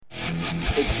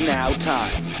It's now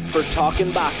time for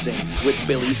Talkin' Boxing with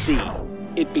Billy C.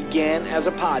 It began as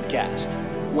a podcast,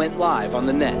 went live on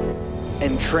the net,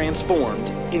 and transformed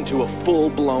into a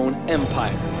full-blown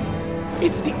empire.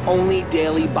 It's the only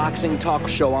daily boxing talk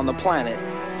show on the planet,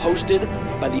 hosted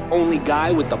by the only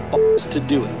guy with the balls to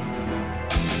do it.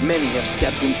 Many have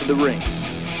stepped into the ring.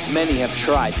 Many have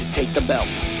tried to take the belt.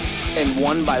 And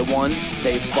one by one,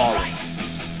 they've fallen.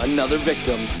 Another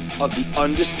victim of the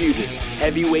undisputed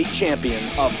heavyweight champion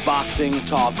of Boxing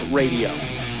Talk Radio.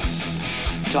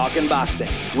 Talkin' Boxing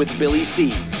with Billy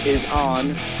C. is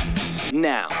on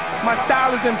now. My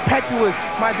style is impetuous,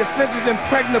 my defense is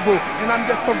impregnable, and I'm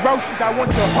just ferocious. I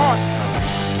want your heart.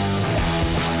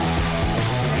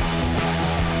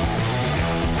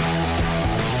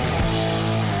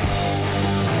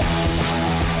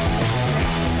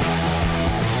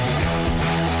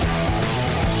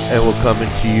 And we're coming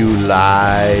to you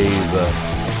live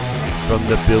from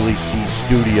the Billy C.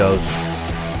 Studios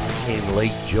in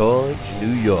Lake George,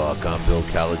 New York. I'm Bill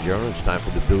Calogero. It's time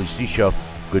for the Billy C. Show.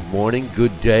 Good morning,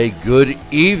 good day, good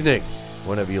evening.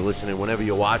 Whenever you're listening, whenever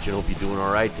you're watching, hope you're doing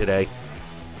all right today.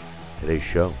 Today's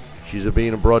show, she's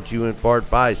being brought to you in part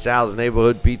by Sal's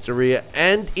Neighborhood Pizzeria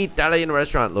and Italian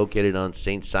Restaurant located on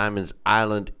St. Simon's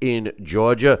Island in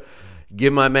Georgia.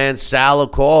 Give my man Sal a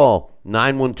call,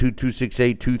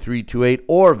 912-268-2328,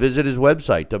 or visit his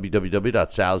website,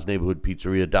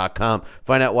 www.salsneighborhoodpizzeria.com.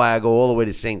 Find out why I go all the way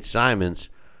to St. Simon's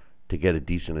to get a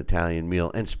decent Italian meal.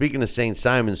 And speaking of St.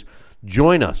 Simon's,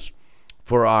 join us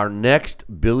for our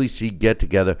next Billy C.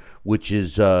 get-together, which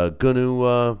is going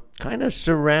to kind of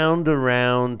surround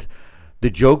around the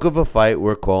joke of a fight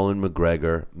we're calling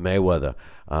McGregor-Mayweather.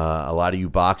 A lot of you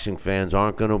boxing fans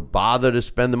aren't going to bother to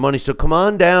spend the money, so come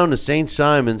on down to St.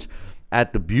 Simon's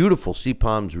at the beautiful Sea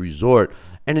Palms Resort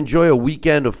and enjoy a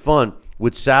weekend of fun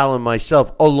with Sal and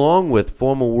myself, along with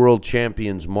former world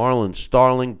champions Marlon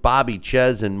Starling, Bobby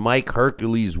Ches, and Mike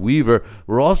Hercules Weaver.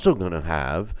 We're also going to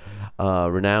have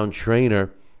renowned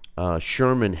trainer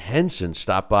Sherman Henson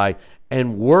stop by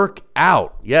and work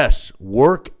out. Yes,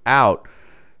 work out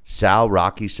Sal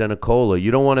Rocky Senecola.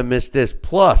 You don't want to miss this.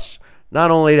 Plus, not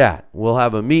only that, we'll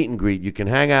have a meet and greet. You can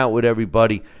hang out with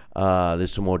everybody.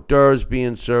 There's some hors d'oeuvres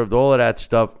being served, all of that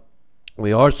stuff.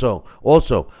 We also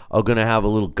are going to have a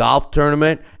little golf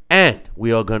tournament, and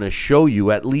we are going to show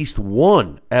you at least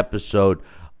one episode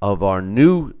of our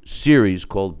new series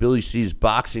called Billy C's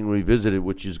Boxing Revisited,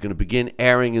 which is going to begin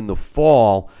airing in the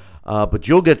fall. But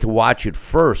you'll get to watch it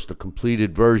first, the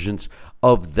completed versions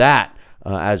of that.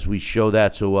 As we show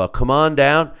that. So come on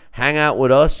down, hang out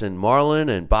with us and Marlon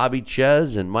and Bobby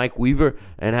Ches and Mike Weaver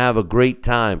and have a great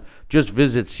time. Just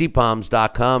visit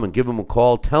cpalms.com and give them a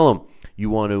call. Tell them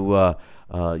you want to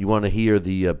hear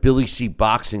the Billy C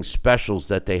boxing specials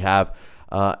that they have.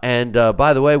 And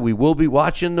by the way, we will be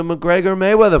watching the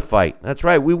McGregor-Mayweather fight. That's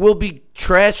right. We will be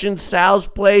trashing Sal's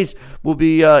place. We'll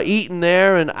be eating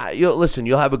there. And you'll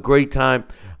have a great time.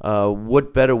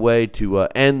 What better way to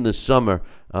end the summer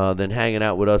than hanging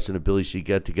out with us in a Billy C.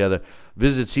 get-together.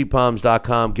 Visit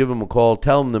cpalms.com, give them a call,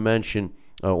 tell them to mention,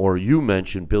 or you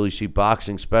mention Billy C.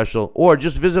 Boxing Special, or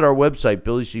just visit our website,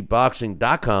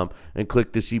 billycboxing.com, and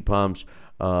click the CPalms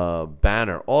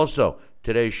banner. Also,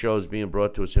 today's show is being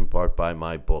brought to us in part by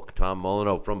my book, Tom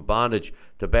Molyneux, From Bondage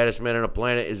to Baddest Man on the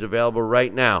Planet, is available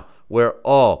right now, where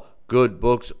all good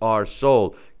books are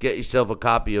sold. Get yourself a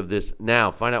copy of this now.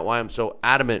 Find out why I'm so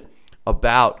adamant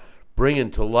about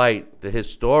bringing to light the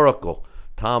historical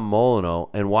Tom Molyneux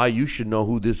and why you should know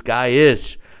who this guy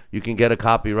is. You can get a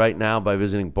copy right now by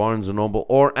visiting Barnes & Noble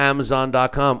or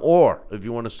Amazon.com. Or if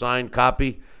you want a signed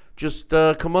copy, just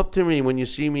come up to me when you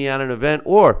see me at an event,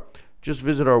 or just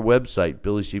visit our website,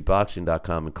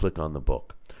 billycboxing.com, and click on the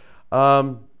book.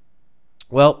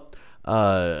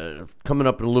 Coming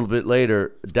up a little bit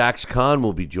later, Dax Khan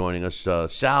will be joining us.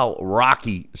 Sal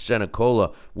Rocky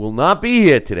Senecola will not be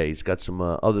here today. He's got some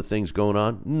other things going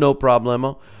on. No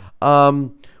problemo.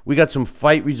 We got some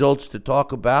fight results to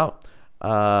talk about.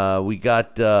 We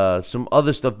got some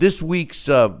other stuff. This week's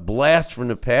Blast from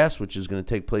the Past, which is going to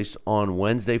take place on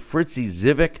Wednesday. Fritzy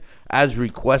Zivic, as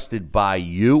requested by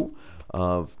you.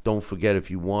 Don't forget, if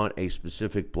you want a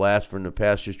specific Blast from the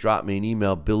Past, just drop me an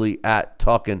email,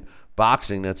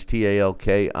 billy@talkinboxing. That's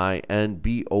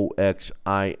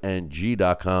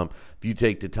TALKINBOXING.com. If you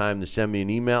take the time to send me an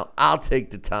email, I'll take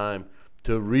the time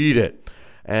to read it.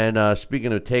 And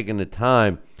speaking of taking the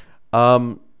time,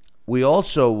 we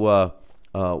also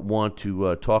want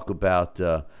to talk about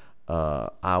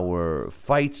our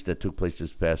fights that took place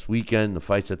this past weekend. The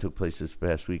fights that took place this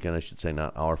past weekend, I should say,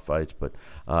 not our fights, but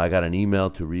I got an email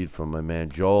to read from my man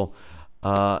Joel.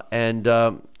 And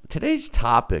today's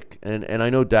topic, and I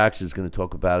know Dax is going to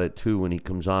talk about it too when he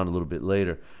comes on a little bit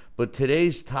later, but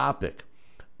today's topic,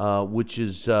 which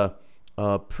is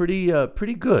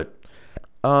pretty good.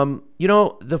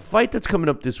 The fight that's coming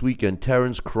up this weekend,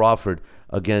 Terence Crawford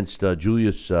against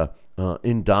Julius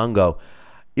Indongo.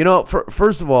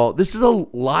 First of all, this is a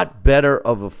lot better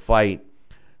of a fight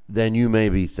than you may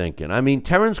be thinking. I mean,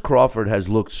 Terence Crawford has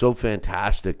looked so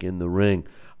fantastic in the ring,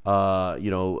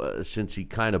 since he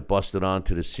kind of busted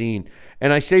onto the scene.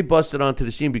 And I say busted onto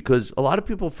the scene because a lot of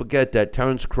people forget that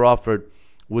Terence Crawford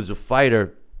was a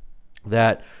fighter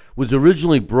that was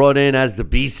originally brought in as the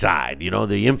B-side,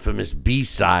 the infamous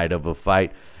B-side of a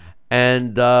fight,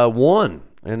 and won.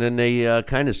 And then they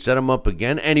kind of set him up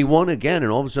again, and he won again.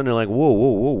 And all of a sudden, they're like,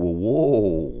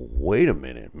 whoa, wait a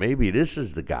minute. Maybe this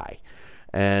is the guy.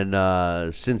 And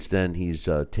since then, he's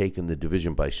taken the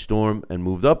division by storm and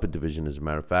moved up a division, as a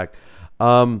matter of fact.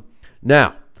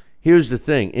 Now, here's the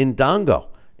thing. Indongo,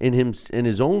 in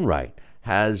his own right,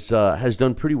 has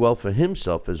done pretty well for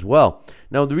himself as well.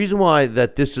 Now, the reason why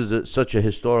that this is such a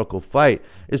historical fight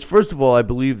is, first of all, I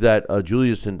believe that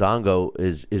Julius Indongo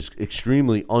is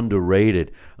extremely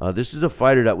underrated. This is a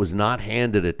fighter that was not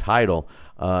handed a title.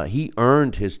 He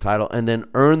earned his title and then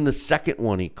earned the second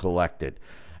one he collected.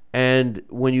 And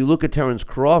when you look at Terence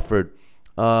Crawford,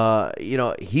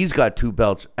 he's got 2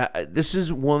 belts. This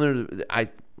is one of the,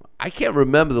 I can't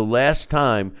remember the last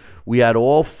time we had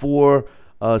all 4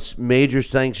 major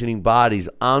sanctioning bodies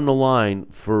on the line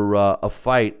for a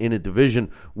fight in a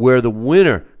division where the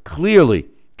winner clearly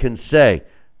can say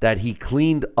that he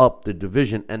cleaned up the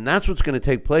division. And that's what's going to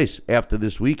take place after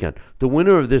this weekend. The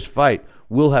winner of this fight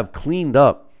will have cleaned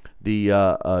up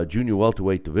the junior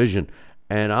welterweight division.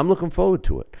 And I'm looking forward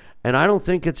to it. And I don't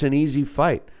think it's an easy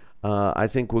fight. I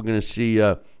think we're going to see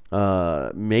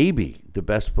maybe the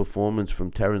best performance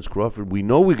from Terence Crawford. We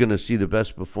know we're going to see the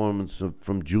best performance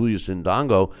from Julius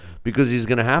Indongo because he's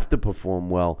going to have to perform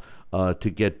well to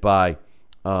get by,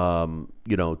 my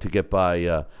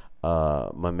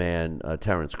man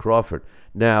Terence Crawford.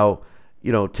 Now,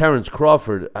 Terence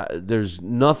Crawford, there's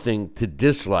nothing to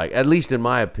dislike, at least in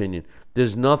my opinion.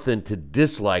 There's nothing to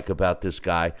dislike about this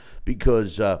guy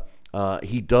because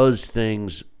he does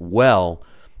things well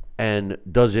and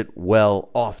does it well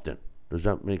often. Does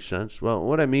that make sense? Well,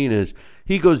 what I mean is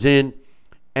he goes in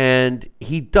and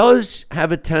he does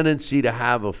have a tendency to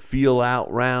have a feel-out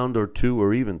round or 2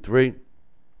 or even 3.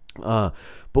 But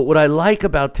what I like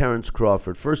about Terence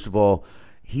Crawford, first of all,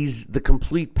 he's the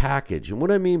complete package. And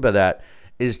what I mean by that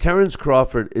is Terence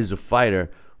Crawford is a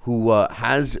fighter who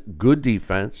has good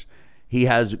defense. He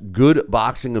has good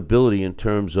boxing ability in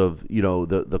terms of,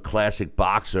 the classic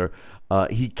boxer.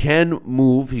 He can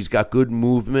move. He's got good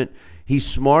movement. He's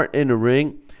smart in the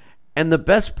ring. And the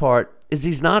best part is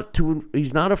he's not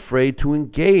afraid to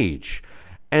engage.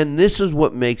 And this is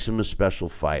what makes him a special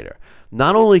fighter.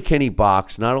 Not only can he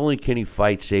box, not only can he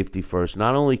fight safety first,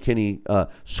 not only can he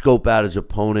scope out his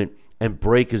opponent and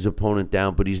break his opponent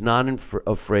down, but he's not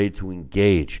afraid to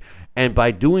engage. And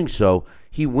by doing so,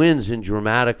 he wins in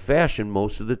dramatic fashion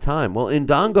most of the time. Well,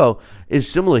 Indongo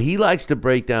is similar. He likes to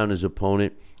break down his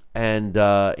opponent, and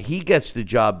he gets the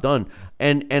job done.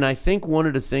 And I think one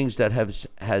of the things that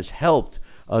has helped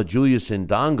Julius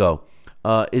Indongo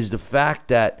is the fact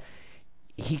that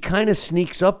he kind of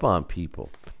sneaks up on people.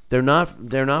 They're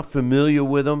not familiar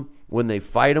with him when they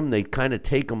fight him. They kind of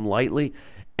take him lightly.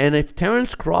 And if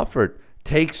Terence Crawford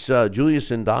takes Julius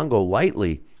Indongo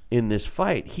lightly in this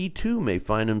fight, he too may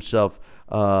find himself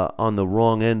on the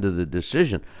wrong end of the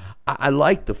decision. I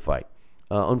like the fight.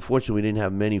 Unfortunately, we didn't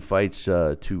have many fights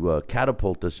to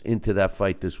catapult us into that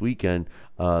fight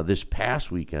this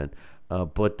past weekend.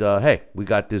 But hey, we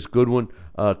got this good one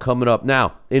coming up.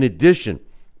 Now, in addition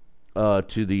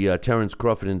to the Terence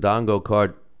Crawford Indongo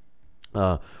card,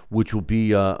 which will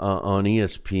be on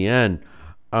ESPN,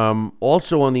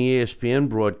 also on the ESPN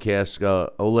broadcast,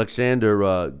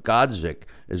 Oleksandr Godzik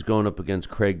is going up against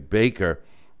Craig Baker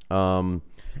in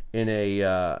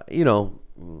a,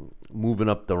 moving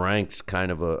up the ranks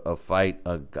kind of a fight.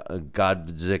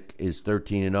 Godzik is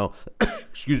 13-0,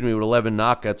 excuse me, with 11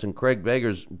 knockouts, and Craig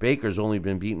Baker's only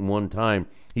been beaten 1 time.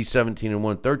 He's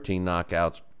 17-1, 13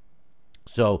 knockouts.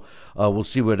 So we'll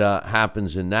see what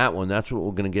happens in that one. That's what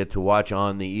we're going to get to watch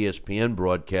on the ESPN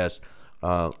broadcast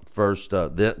first,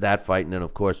 that fight, and then,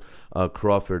 of course,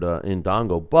 Crawford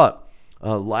Indongo. But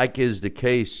like is the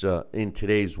case in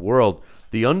today's world,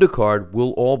 the undercard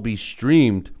will all be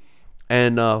streamed.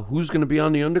 And who's going to be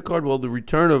on the undercard? Well, the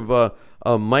return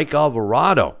of Mike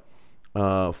Alvarado,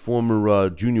 former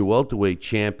junior welterweight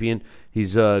champion.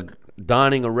 He's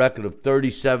donning a record of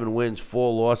 37 wins,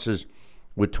 4 losses,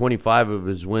 with 25 of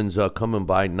his wins coming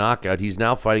by knockout. He's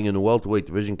now fighting in the welterweight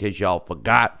division, in case y'all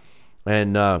forgot.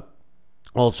 And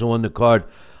also on the card,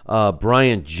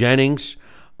 Brian Jennings,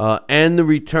 and the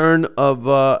return of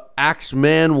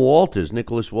Axeman Walters,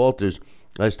 Nicholas Walters.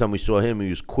 Last time we saw him, he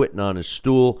was quitting on his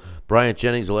stool. Brian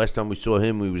Jennings, the last time we saw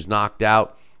him, he was knocked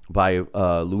out by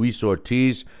Luis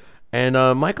Ortiz. And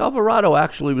Mike Alvarado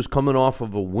actually was coming off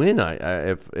of a win,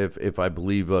 if I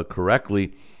believe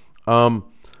correctly.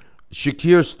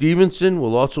 Shakir Stevenson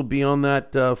will also be on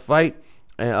that fight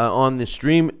on the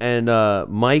stream, and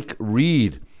Mike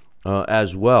Reed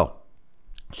as well.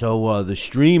 So the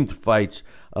streamed fights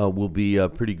will be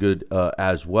pretty good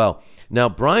as well. Now,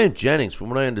 Brian Jennings, from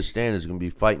what I understand, is going to be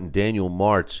fighting Daniel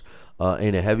Martz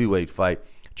in a heavyweight fight.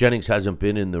 Jennings hasn't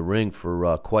been in the ring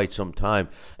for quite some time.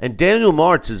 And Daniel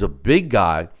Martz is a big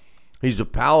guy. He's a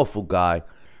powerful guy,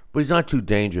 but he's not too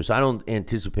dangerous. I don't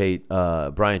anticipate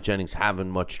Brian Jennings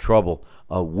having much trouble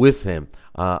with him.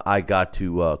 I got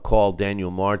to call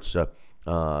Daniel Martz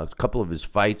a couple of his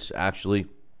fights, actually.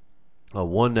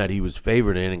 One that he was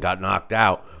favored in and got knocked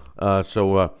out.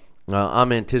 So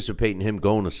I'm anticipating him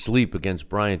going to sleep against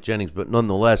Brian Jennings. But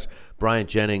nonetheless, Brian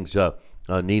Jennings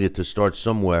needed to start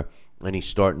somewhere, and he's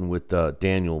starting with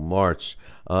Daniel Martz.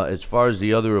 As far as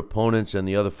the other opponents and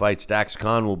the other fights, Dax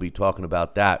Khan will be talking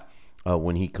about that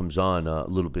when he comes on a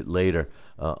little bit later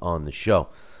on the show.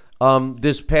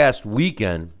 This past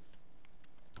weekend,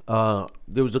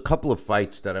 there was a couple of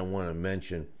fights that I want to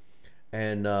mention,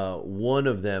 and one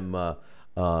of them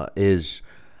is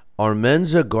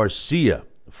Armenza Garcia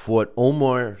fought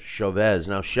Omar Chavez.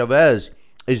 Now, Chavez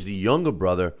is the younger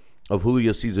brother of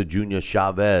Julio Cesar Jr.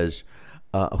 Chavez,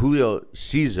 Julio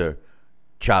Cesar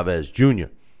Chavez Jr.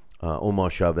 Omar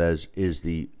Chavez is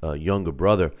the younger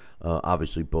brother,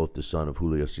 obviously both the son of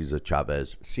Julio Cesar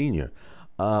Chavez Sr.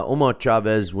 Omar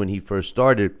Chavez, when he first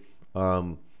started,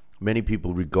 many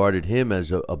people regarded him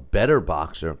as a better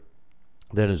boxer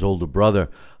than his older brother,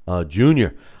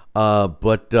 Junior.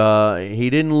 But he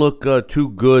didn't look too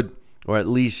good, or at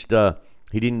least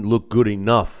he didn't look good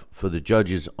enough for the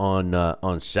judges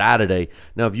on Saturday.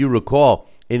 Now, if you recall,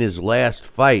 in his last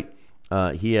fight,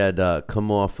 he had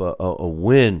come off a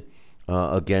win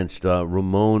against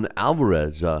Ramon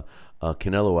Alvarez,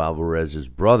 Canelo Alvarez's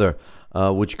brother,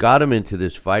 which got him into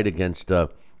this fight against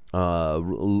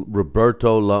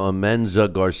Roberto La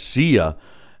Amenza Garcia.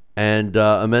 And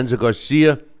Amenza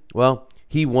Garcia, well,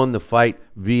 he won the fight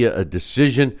via a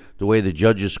decision. The way the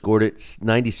judges scored it,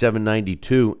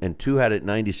 97-92, and two had it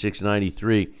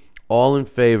 96-93, all in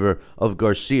favor of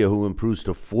Garcia, who improves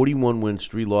to 41 wins,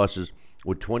 3 losses,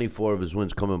 with 24 of his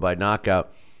wins coming by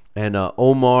knockout. And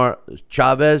Omar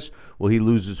Chavez, well, he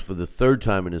loses for the third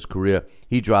time in his career.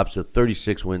 He drops to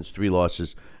 36 wins, 3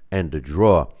 losses, and a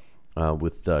draw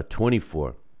with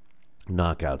 24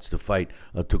 knockouts. The fight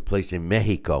took place in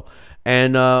Mexico.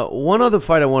 And one other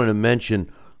fight I wanted to mention,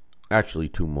 actually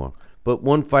 2 more, but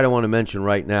one fight I want to mention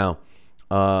right now.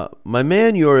 My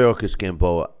man Yuriorkis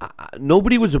Gamboa,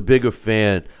 nobody was a bigger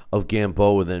fan of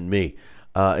Gamboa than me.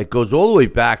 It goes all the way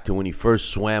back to when he first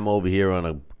swam over here on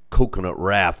a coconut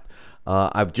raft.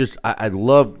 I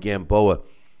loved Gamboa,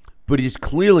 but he's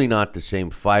clearly not the same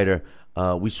fighter.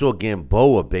 We saw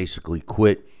Gamboa basically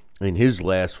quit in his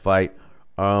last fight,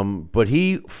 but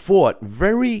he fought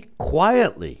very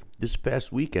quietly this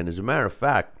past weekend. As a matter of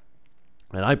fact,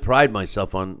 and I pride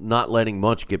myself on not letting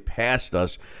much get past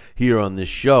us here on this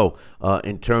show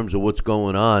in terms of what's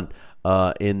going on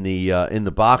in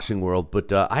the boxing world.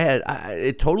 But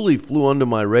it totally flew under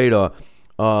my radar.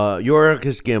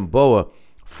 Yuriorkis Gamboa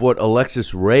fought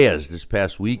Alexis Reyes this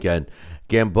past weekend.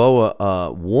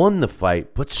 Gamboa won the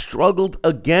fight, but struggled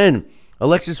again.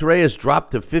 Alexis Reyes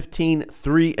dropped to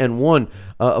 15-3-1,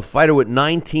 a fighter with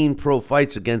 19 pro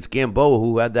fights against Gamboa,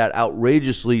 who had that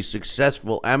outrageously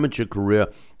successful amateur career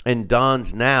and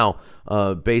dons now,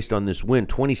 based on this win,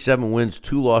 27 wins,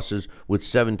 2 losses with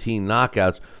 17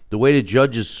 knockouts. The way the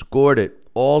judges scored it,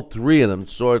 all 3 of them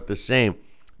saw it the same,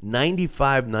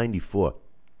 95-94.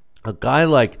 A guy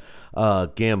like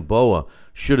Gamboa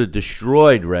should have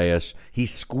destroyed Reyes. He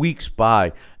squeaks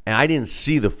by. And I didn't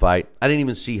see the fight. I didn't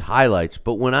even see highlights.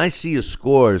 But when I see a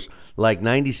scores like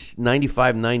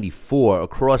 95-94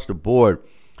 across the board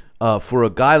for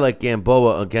a guy like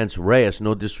Gamboa against Reyes,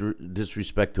 no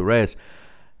disrespect to Reyes,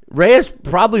 Reyes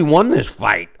probably won this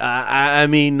fight.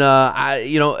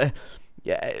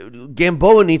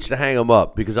 Gamboa needs to hang him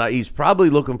up because he's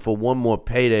probably looking for one more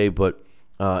payday. But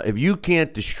if you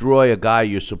can't destroy a guy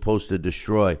you're supposed to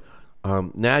destroy,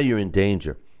 now you're in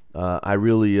danger. I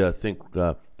really think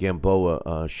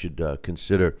Gamboa should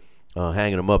consider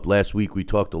hanging him up. Last week we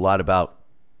talked a lot about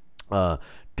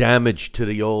damage to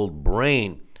the old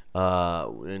brain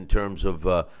in terms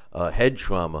of head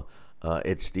trauma.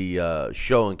 It's the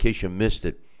show, in case you missed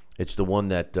it, it's the one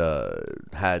that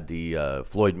had the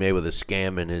Floyd Mayweather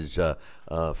scam in his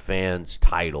fans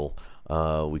title.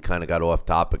 We kind of got off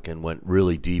topic and went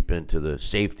really deep into the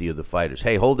safety of the fighters.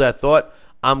 Hey, hold that thought.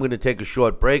 I'm going to take a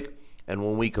short break, and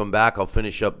when we come back, I'll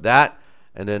finish up that,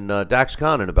 and then Dax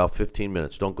Khan in about 15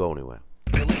 minutes. Don't go anywhere.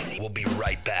 Billy C will be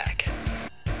right back.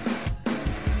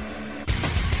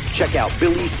 Check out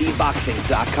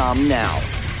BillyCBoxing.com now,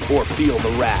 or feel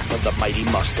the wrath of the mighty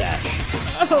mustache.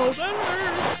 Oh, that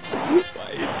hurts. Why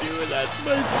are you doing that to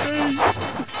my face?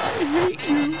 I hate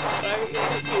you.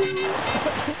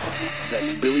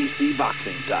 That's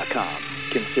BillyCBoxing.com.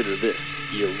 Consider this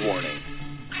your warning.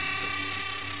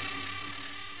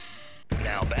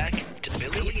 Now back to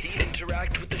Billy C.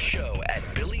 Interact with the show at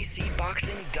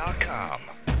BillyCBoxing.com.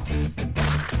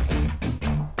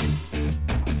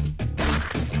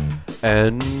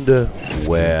 And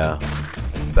we're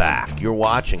back. You're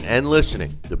watching and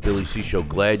listening to Billy C. Show.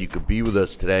 Glad you could be with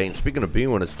us today. And speaking of being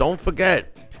with us, don't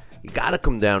forget, you got to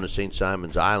come down to St.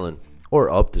 Simon's Island or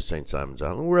up to St. Simon's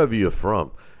Island, wherever you're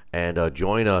from, and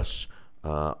join us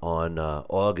on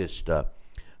August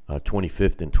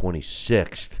 25th and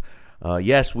 26th.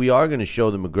 Yes, we are going to show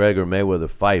the McGregor-Mayweather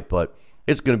fight, but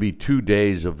it's going to be 2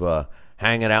 days of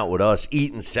hanging out with us,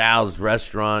 eating Sal's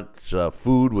restaurant's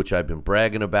food, which I've been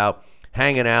bragging about,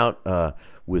 hanging out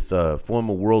with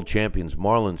former world champions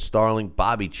Marlon Starling,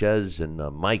 Bobby Ches, and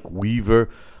Mike Weaver,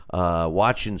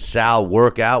 watching Sal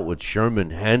work out with Sherman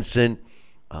Henson,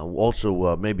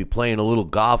 also maybe playing a little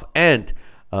golf, and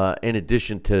in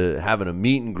addition to having a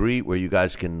meet and greet where you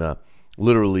guys can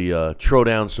literally throw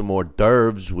down some more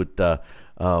dervs with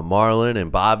Marlon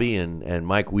and Bobby and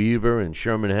Mike Weaver and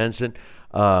Sherman Henson,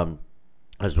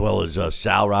 as well as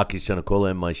Sal, Rocky Senecola,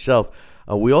 and myself.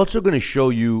 We're also going to show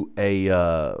you a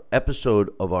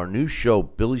episode of our new show,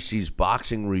 Billy C's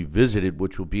Boxing Revisited,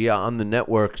 which will be on the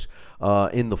networks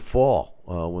in the fall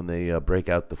when they break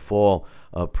out the fall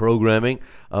programming.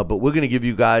 But we're going to give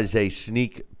you guys a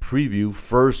sneak preview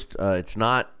first. It's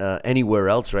not anywhere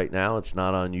else right now. It's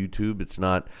not on YouTube. It's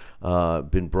not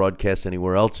been broadcast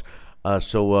anywhere else.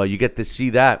 So you get to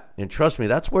see that. And trust me,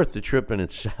 that's worth the trip in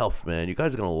itself, man. You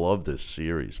guys are going to love this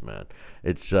series, man.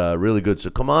 It's really good. So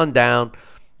come on down.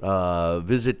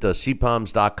 Visit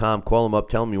cpalms.com. Call them up.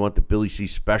 Tell them you want the Billy C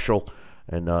special.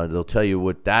 And they'll tell you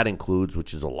what that includes,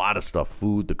 which is a lot of stuff.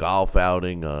 Food, the golf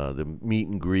outing, the meet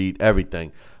and greet,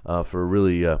 everything for a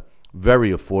really very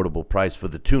affordable price for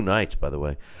the 2 nights, by the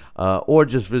way. Or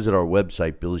just visit our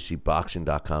website,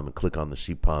 BillyCBoxing.com, and click on the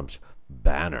CPalms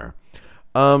banner.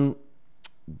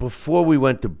 Before we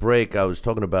went to break, I was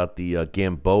talking about the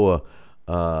Gamboa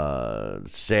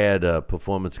sad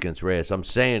performance against Reyes. I'm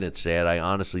saying it's sad. I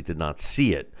honestly did not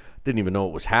see it. Didn't even know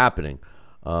it was happening.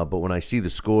 But when I see the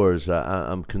scores,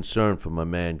 I'm concerned for my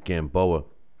man Gamboa.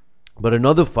 But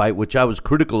another fight, which I was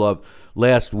critical of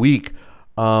last week,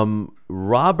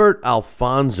 Robert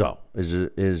Alfonso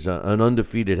is an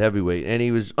undefeated heavyweight, and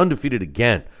he was undefeated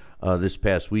again this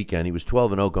past weekend. He was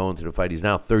 12-0 going to the fight. He's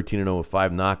now 13-0 with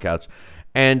 5 knockouts.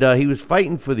 And he was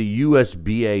fighting for the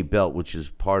USBA belt, which is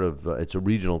part of it's a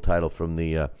regional title from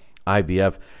the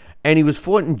IBF. And he was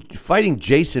fighting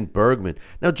Jason Bergman.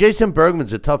 Now, Jason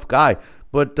Bergman's a tough guy,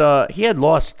 but he had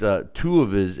lost 2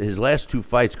 of his last 2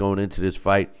 fights going into this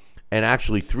fight, and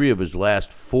actually 3 of his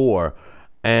last 4.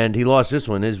 And he lost this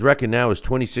one. His record now is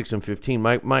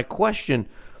 26-15. My question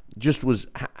just was,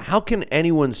 how can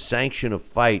anyone sanction a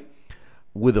fight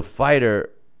with a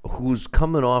fighter who's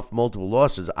coming off multiple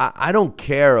losses? I don't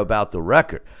care about the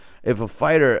record. If a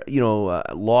fighter,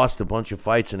 lost a bunch of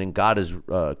fights and then got his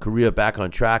career back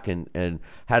on track and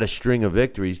had a string of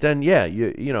victories, then yeah,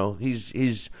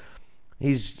 he's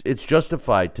it's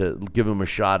justified to give him a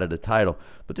shot at a title.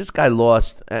 But this guy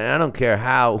lost, and I don't care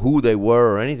who they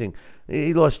were or anything.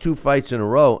 He lost 2 fights in a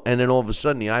row, and then all of a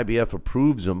sudden the IBF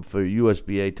approves him for a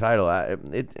USBA title. I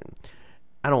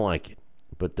don't like it.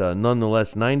 But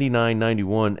nonetheless,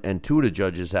 99-91, and 2 of the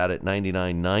judges had it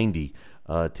 99-90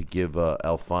 to give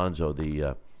Alfonso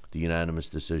the unanimous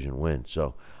decision win.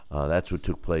 So that's what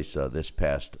took place this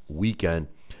past weekend.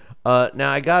 Now,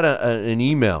 I got an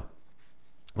email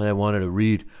that I wanted to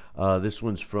read. This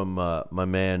one's from my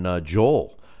man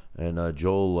Joel. And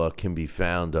Joel can be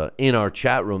found in our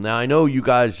chat room. Now, I know you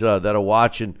guys that are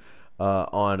watching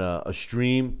on a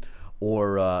stream,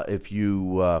 or if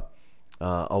you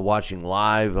are watching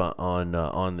live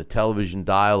on the television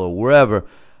dial or wherever,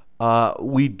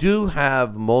 we do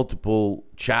have multiple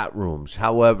chat rooms.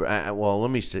 However, let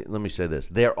me say this: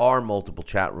 there are multiple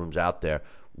chat rooms out there.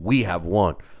 We have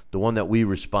one. The one that we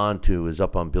respond to is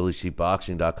up on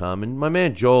BillyCBoxing.com, and my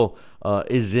man Joel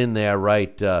is in there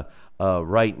right now.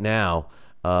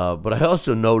 But I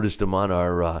also noticed him on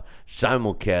our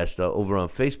simulcast over on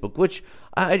Facebook, which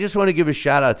I just want to give a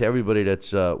shout out to everybody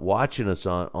that's watching us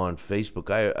on Facebook.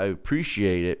 I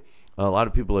appreciate it. A lot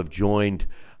of people have joined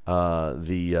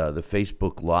the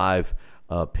Facebook Live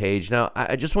page. Now,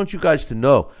 I just want you guys to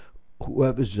know,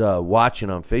 whoever's watching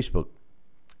on Facebook,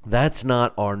 that's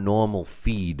not our normal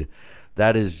feed.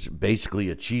 That is basically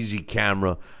a cheesy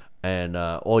camera, and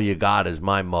all you got is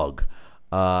my mug.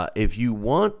 If you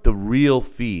want the real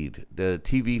feed, the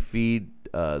TV feed,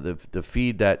 the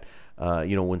feed that,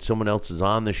 when someone else is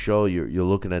on the show, you're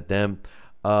looking at them,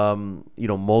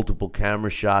 multiple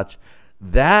camera shots,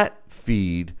 that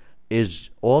feed is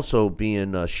also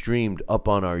being streamed up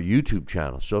on our YouTube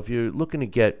channel. So if you're looking to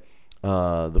get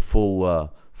the full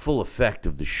effect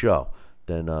of the show,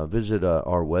 then visit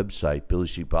our website,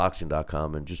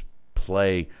 BillyCBoxing.com, and just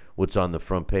play what's on the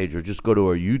front page, or just go to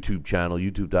our YouTube channel,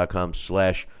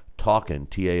 youtube.com/Talkin,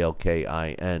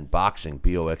 TALKIN, boxing,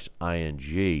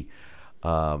 BOXING.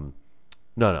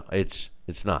 No, it's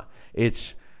not.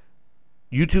 It's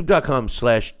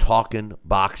youtube.com/Talkin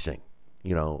Boxing.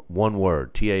 One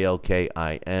word,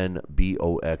 TALKIN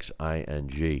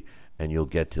BOXING, and you'll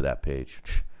get to that page.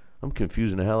 I'm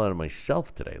confusing the hell out of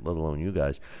myself today, let alone you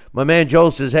guys. My man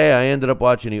Joel says, hey, I ended up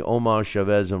watching the Omar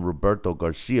Chavez and Roberto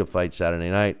Garcia fight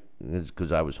Saturday night. It's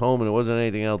because I was home and there wasn't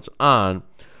anything else on.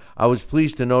 I was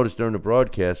pleased to notice during the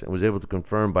broadcast and was able to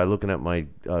confirm by looking at my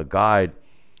guide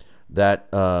that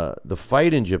the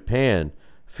fight in Japan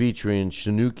featuring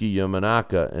Shinuki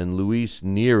Yamanaka and Luis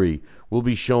Neri will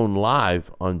be shown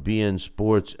live on BN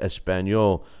Sports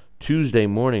Espanol Tuesday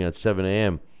morning at 7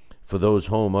 a.m. For those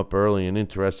home up early and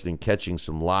interested in catching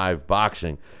some live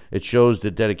boxing. It shows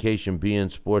the dedication BN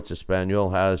Sports Espanol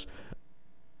has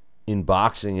in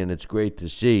boxing, and it's great to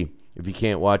see. If you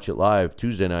can't watch it live,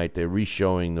 Tuesday night, they're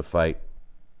re-showing the fight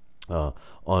on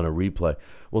a replay.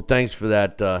 Well, thanks for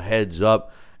that heads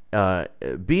up.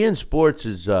 BN Sports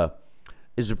is a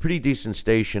pretty decent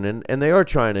station, and they are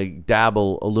trying to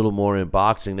dabble a little more in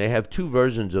boxing. They have two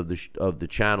versions of the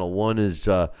channel. One is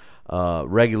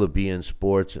regular BN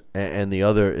Sports, and the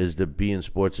other is the BN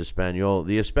Sports Espanol.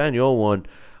 The Espanol one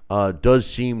does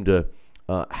seem to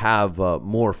have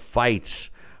more fights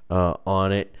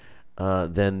on it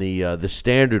than the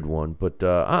standard one, but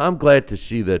I'm glad to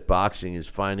see that boxing is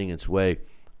finding its way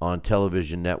on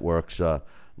television networks, no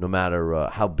matter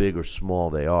how big or small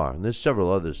they are. And there's several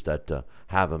others that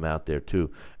have them out there too.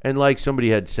 And like somebody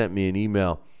had sent me an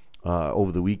email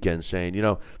over the weekend saying,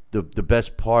 the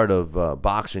best part of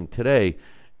boxing today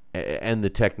and the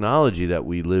technology that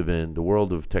we live in, the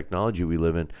world of technology we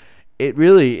live in,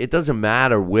 it doesn't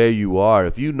matter where you are.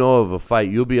 If you know of a fight,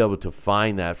 you'll be able to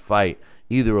find that fight,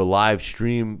 either a live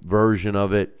stream version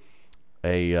of it,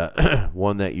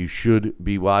 one that you should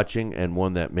be watching and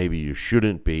one that maybe you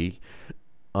shouldn't be.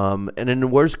 And in the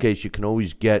worst case, you can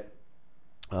always get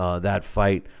that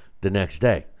fight the next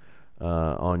day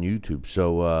on YouTube.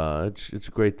 So it's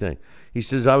a great thing. He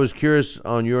says, I was curious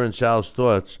on your and Sal's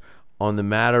thoughts on the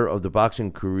matter of the boxing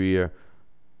career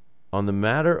for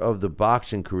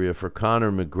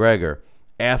Conor McGregor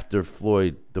after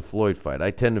the Floyd fight.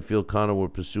 I tend to feel Conor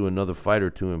would pursue another fight or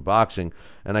two in boxing,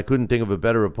 and I couldn't think of a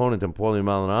better opponent than Paulie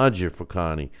Malignaggi for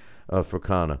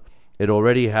Conor. It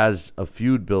already has a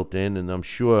feud built in, and I'm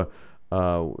sure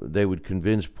they would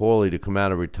convince Paulie to come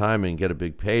out of retirement and get a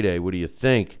big payday. What do you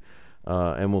think?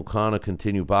 And will Conor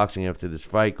continue boxing after this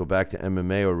fight, go back to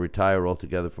MMA, or retire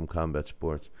altogether from combat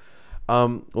sports?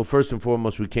 Well, first and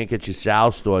foremost, we can't get you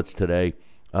Sal's thoughts today,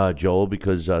 Joel,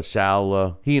 because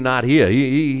Sal, he not here.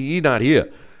 He not here,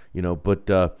 But,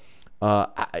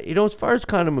 as far as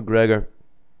Conor McGregor,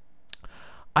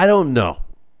 I don't know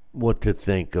what to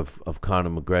think of Conor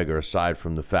McGregor, aside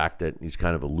from the fact that he's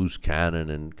kind of a loose cannon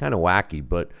and kind of wacky.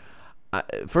 But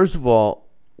first of all,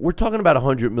 we're talking about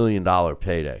 $100 million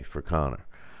payday for Conor.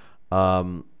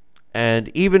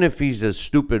 And even if he's as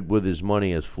stupid with his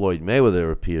money as Floyd Mayweather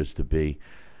appears to be,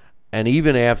 and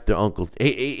even after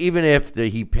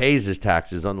he pays his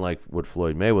taxes, unlike what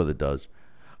Floyd Mayweather does,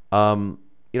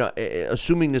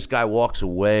 assuming this guy walks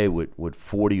away with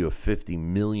 $40 or $50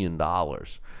 million,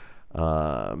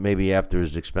 maybe after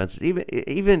his expenses,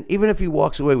 even if he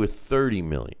walks away with $30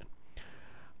 million,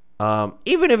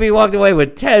 even if he walked away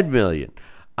with $10 million,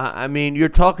 I mean, you're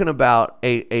talking about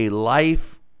a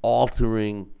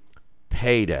life-altering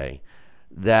payday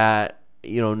that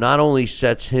not only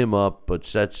sets him up, but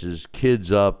sets his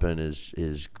kids up and his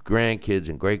grandkids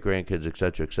and great-grandkids, et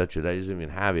cetera, that he doesn't even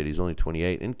have it. He's only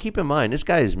 28. And keep in mind, this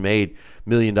guy has made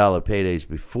million-dollar paydays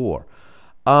before.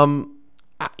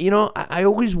 I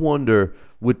always wonder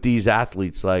with these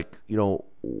athletes, like,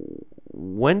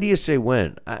 when do you say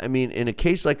when? I mean, in a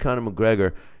case like Conor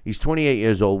McGregor, he's 28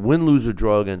 years old, win, lose, or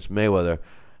draw against Mayweather.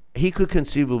 He could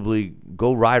conceivably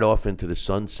go right off into the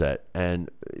sunset and,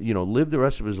 live the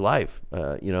rest of his life.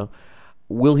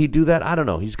 Will he do that? I don't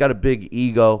know. He's got a big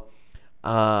ego.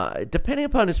 Depending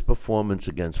upon his performance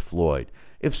against Floyd,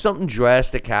 if something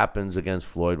drastic happens against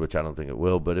Floyd, which I don't think it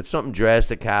will, but if something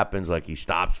drastic happens, like he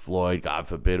stops Floyd, God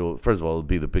forbid, first of all, it'll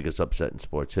be the biggest upset in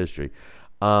sports history.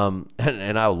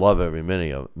 And I'll love every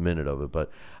minute of it.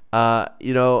 But,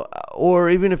 or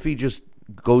even if he just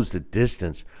goes the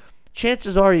distance,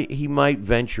 chances are he might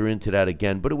venture into that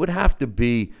again, but it would have to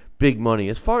be big money.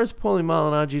 As far as Paulie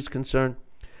Malignaggi is concerned,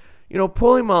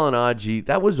 Paulie Malignaggi,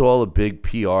 that was all a big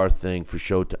PR thing for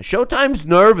Showtime. Showtime's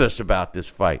nervous about this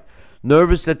fight,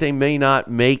 nervous that they may not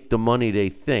make the money they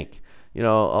think. A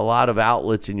lot of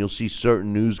outlets, and you'll see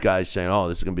certain news guys saying, oh,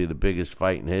 this is going to be the biggest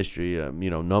fight in history,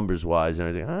 numbers-wise and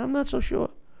everything. I'm not so sure.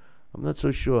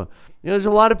 There's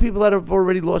a lot of people that have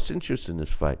already lost interest in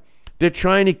this fight. They're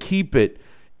trying to keep it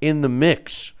in the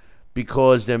mix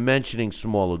because they're mentioning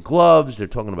smaller gloves. They're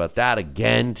talking about that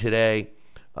again today,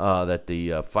 that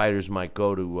the fighters might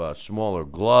go to smaller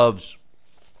gloves,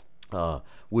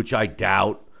 which I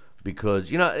doubt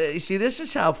because, you see, this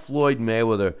is how Floyd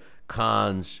Mayweather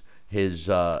cons his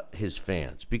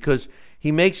fans, because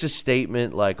he makes a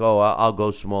statement like, oh, I'll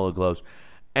go smaller gloves.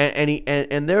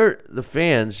 And they're the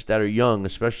fans that are young,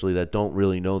 especially that don't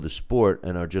really know the sport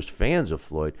and are just fans of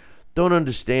Floyd, don't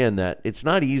understand that it's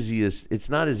not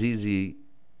as easy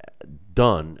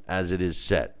done as it is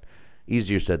said.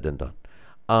 Easier said than done.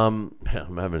 I'm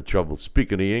having trouble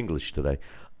speaking the English today.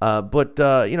 But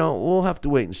we'll have to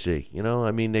wait and see.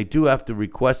 They do have to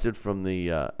request it from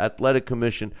the Athletic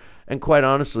Commission. And quite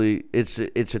honestly, it's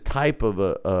a type of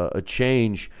a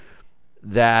change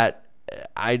that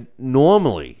in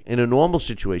a normal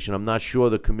situation, I'm not sure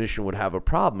the commission would have a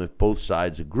problem if both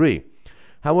sides agree.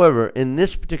 However, in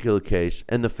this particular case,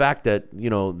 and the fact that,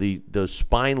 the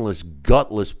spineless,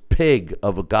 gutless pig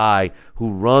of a guy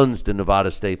who runs the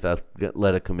Nevada State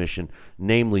Athletic Commission,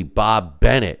 namely Bob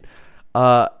Bennett,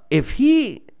 if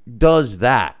he does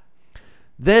that,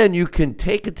 then you can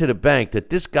take it to the bank that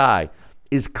this guy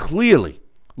is clearly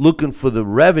looking for the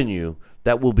revenue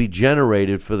that will be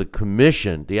generated for the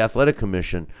commission, the Athletic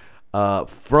Commission,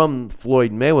 from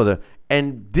Floyd Mayweather,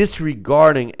 and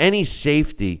disregarding any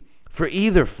safety for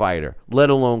either fighter, let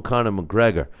alone Conor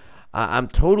McGregor.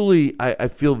 I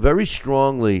feel very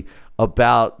strongly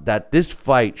about that this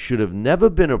fight should have never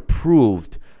been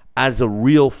approved as a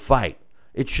real fight.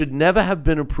 It should never have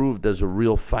been approved as a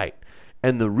real fight.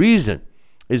 And the reason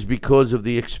is because of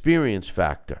the experience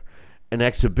factor. An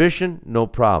exhibition, no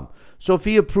problem. So if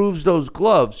he approves those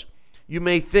gloves, you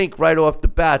may think right off the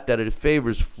bat that it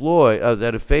favors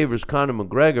Conor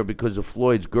McGregor because of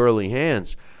Floyd's girly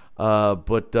hands.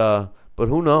 But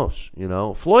who knows?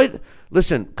 Floyd.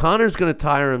 Listen, Conor's going to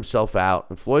tire himself out,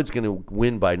 and Floyd's going to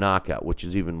win by knockout, which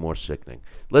is even more sickening.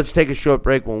 Let's take a short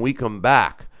break. When we come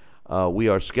back, we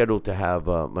are scheduled to have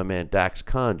my man Dax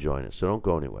Khan join us, so don't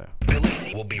go anywhere. Billy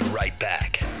C will be right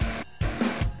back.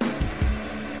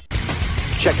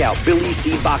 Check out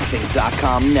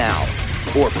BillyCBoxing.com now,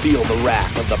 or feel the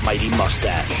wrath of the mighty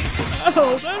mustache.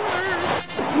 Oh, that hurts.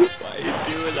 Why are you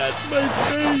doing that to my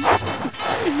face?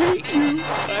 I hate you.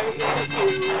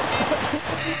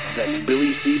 That's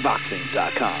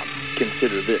BillyCBoxing.com.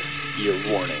 Consider this your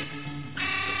warning.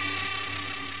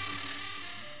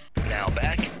 Now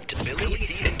back to Billy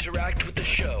C. Interact with the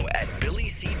show at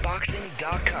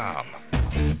BillyCBoxing.com.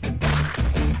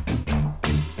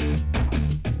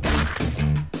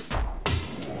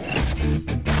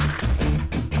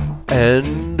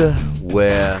 And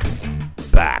we're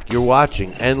back. You're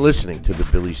watching and listening to the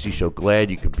Billy C. Show. Glad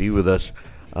you could be with us.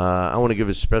 I want to give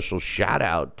a special shout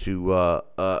out to,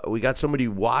 we got somebody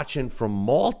watching from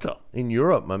Malta in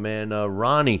Europe, my man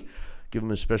Ronnie. Give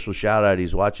him a special shout out.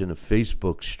 He's watching the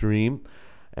Facebook stream.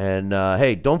 And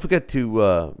hey, don't forget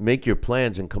to make your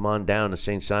plans and come on down to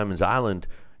St. Simon's Island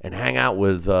and hang out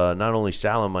with not only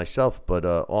Sal and myself, but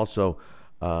also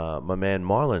my man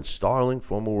Marlon Starling,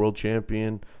 former world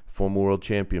champion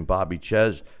Bobby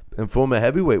Chez, and former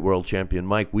heavyweight world champion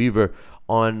Mike Weaver.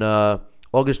 On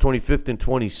August 25th and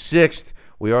 26th,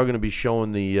 we are going to be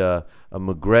showing the a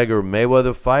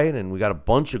McGregor-Mayweather fight, and we got a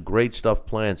bunch of great stuff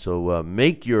planned. So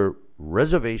make your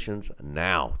reservations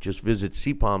now. Just visit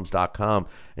cpalms.com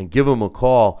and give them a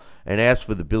call and ask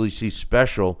for the Billy C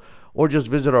special, or just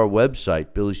visit our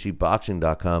website,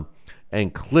 billycboxing.com,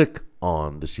 and click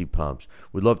on the CPalms.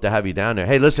 We'd love to have you down there.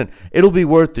 Hey, listen, it'll be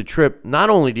worth the trip. Not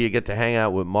only do you get to hang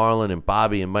out with Marlon and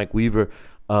Bobby and Mike Weaver,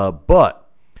 but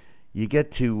you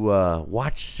get to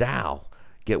watch Sal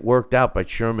get worked out by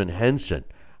Sherman Henson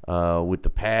with the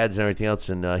pads and everything else.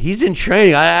 And he's in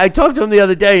training. I talked to him the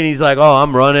other day, and he's like, oh,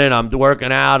 I'm running, I'm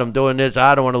working out, I'm doing this.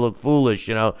 I don't want to look foolish,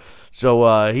 you know.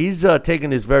 So he's taking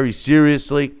this very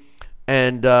seriously.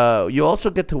 And you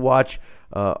also get to watch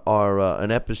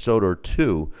an episode or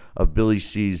two of Billy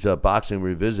C's Boxing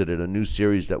Revisited, a new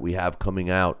series that we have coming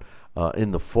out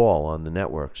in the fall on the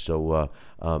network. So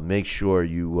make sure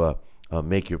you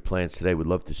make your plans today. We'd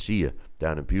love to see you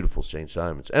down in beautiful St.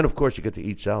 Simons. And, of course, you get to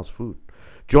eat Sal's food.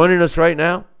 Joining us right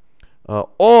now,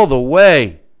 all the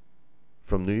way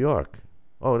from New York.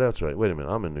 Oh, that's right. Wait a minute.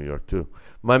 I'm in New York, too.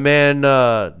 My man,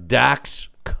 Dax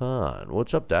Khan.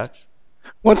 What's up, Dax?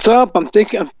 What's up? I'm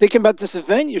thinking about this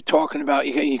event you're talking about.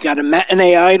 You got a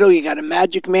matinee idol, you got a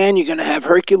Magic Man, you're gonna have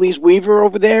Hercules Weaver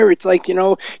over there. It's like, you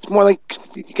know, it's more like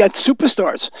you got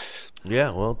superstars.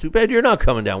 Yeah, well, too bad you're not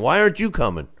coming down. Why aren't you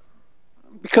coming?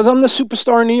 Because I'm the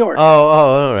superstar in New York. Oh,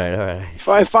 all right.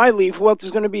 If I leave, who else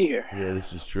is gonna be here? Yeah,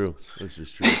 this is true.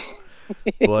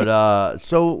 But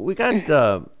so we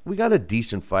got a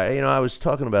decent fight. You know, I was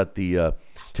talking about the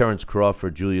Terrence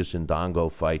Crawford Julius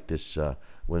Ndongo fight this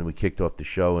when we kicked off the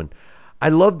show, and I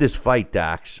love this fight,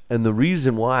 Dax. And the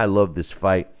reason why I love this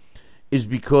fight is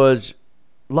because,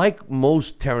 like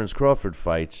most Terrence Crawford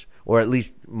fights, or at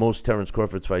least most Terrence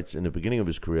Crawford's fights in the beginning of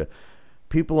his career,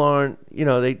 people aren't, you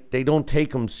know, they don't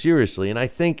take him seriously. And I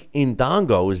think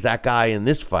Ndongo is that guy in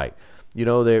this fight. You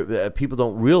know, people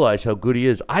don't realize how good he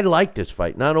is. I like this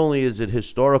fight. Not only is it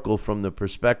historical from the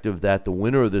perspective that the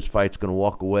winner of this fight is going to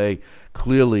walk away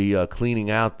clearly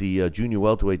cleaning out the junior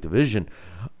welterweight division,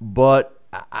 but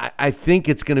I think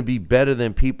it's going to be better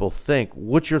than people think.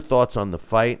 What's your thoughts on the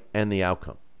fight and the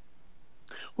outcome?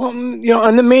 Well, you know,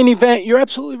 on the main event, you're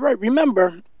absolutely right.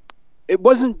 Remember, it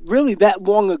wasn't really that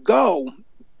long ago.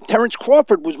 Terrence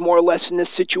Crawford was more or less in this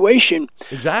situation.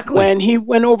 Exactly. When he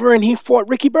went over and he fought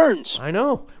Ricky Burns. I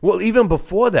know. Well, even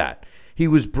before that, he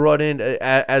was brought in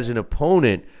as an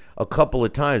opponent a couple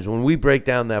of times. When we break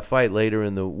down that fight later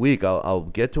in the week, I'll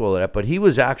get to all of that. But he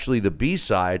was actually the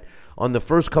B-side on the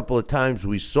first couple of times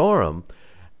we saw him.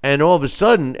 And all of a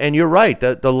sudden, and you're right,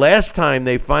 the last time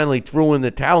they finally threw in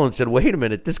the towel and said, wait a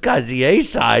minute, this guy's the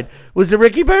A-side, was the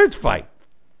Ricky Burns fight.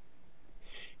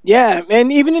 Yeah,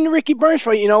 and even in the Ricky Burns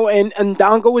fight, you know, and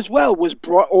Ndongo as well was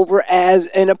brought over as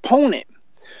an opponent.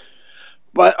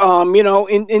 But, you know,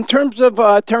 in terms of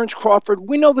Terrence Crawford,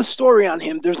 we know the story on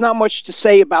him. There's not much to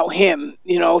say about him,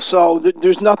 you know, so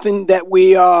there's nothing that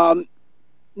we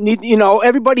need. You know,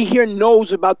 everybody here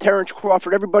knows about Terrence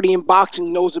Crawford. Everybody in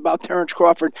boxing knows about Terrence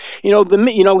Crawford. You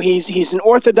know, he's an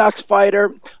orthodox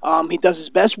fighter. He does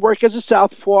his best work as a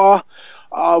southpaw.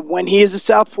 When he is a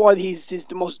southpaw, he's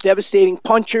the most devastating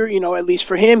puncher, you know, at least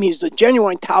for him. He's a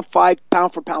genuine top 5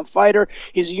 pound-for-pound fighter.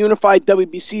 He's a unified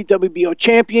WBC, WBO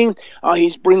champion.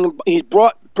 He's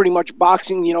brought pretty much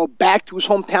boxing, you know, back to his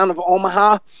hometown of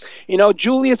Omaha. You know,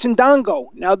 Julius Ndongo.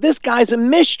 Now, this guy's a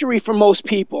mystery for most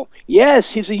people.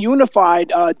 Yes, he's a unified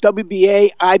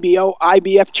WBA, IBO,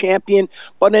 IBF champion,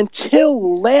 but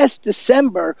until last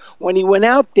December when he went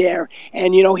out there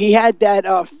and, you know, he had that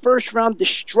first-round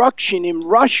destruction in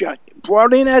Russia,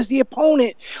 brought in as the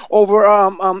opponent over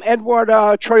Edward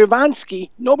Troyovansky.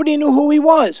 Nobody knew who he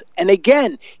was. And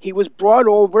again, he was brought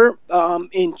over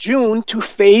in June to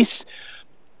face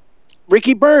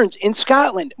Ricky Burns in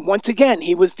Scotland. Once again,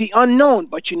 he was the unknown,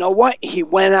 but you know what? He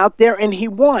went out there and he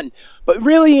won. But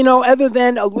really, you know, other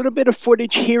than a little bit of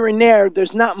footage here and there,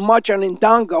 there's not much on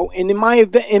Ndongo. And in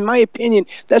my opinion,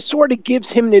 that sort of gives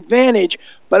him an advantage.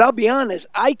 But I'll be honest,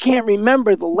 I can't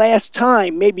remember the last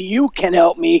time, maybe you can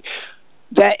help me,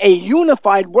 that a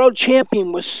unified world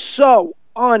champion was so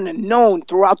unknown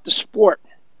throughout the sport.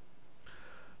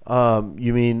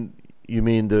 You mean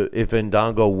if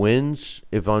Ndongo wins?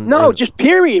 No, just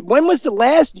period. When was the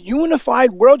last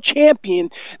unified world champion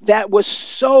that was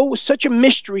such a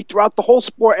mystery throughout the whole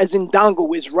sport as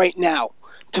Ndongo is right now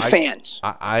to fans?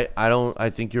 I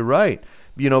think you're right.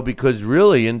 You know, because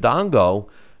really Ndongo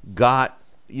got,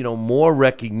 you know, more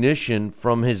recognition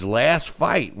from his last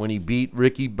fight when he beat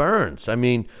Ricky Burns. I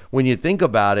mean, when you think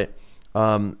about it,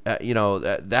 you know,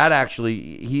 that actually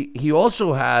he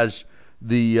also has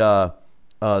the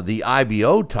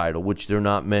IBO title, which they're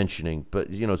not mentioning, but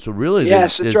you know, so really,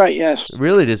 yes, that's right. Yes,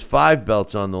 really, there's 5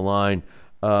 belts on the line.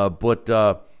 But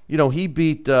you know, he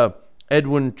beat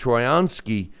Edwin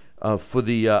Troyansky for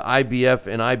the IBF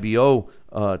and IBO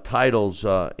titles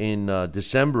in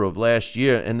December of last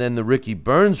year, and then the Ricky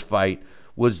Burns fight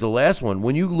was the last one.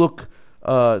 When you look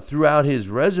throughout his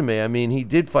resume, I mean, he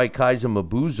did fight Kaiser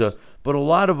Mabuza, but a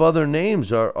lot of other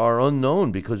names are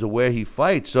unknown because of where he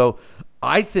fights. So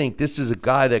I think this is a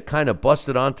guy that kind of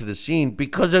busted onto the scene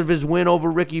because of his win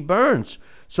over Ricky Burns.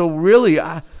 So really,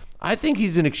 I think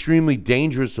he's an extremely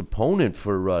dangerous opponent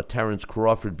for Terrence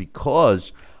Crawford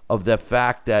because of the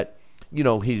fact that, you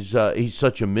know, he's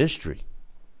such a mystery.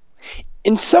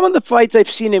 In some of the fights I've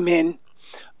seen him in,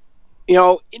 you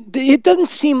know, it doesn't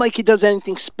seem like he does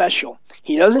anything special.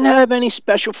 He doesn't have any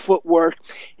special footwork.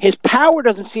 His power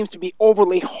doesn't seem to be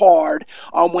overly hard.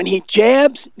 When he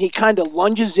jabs, he kind of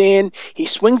lunges in. He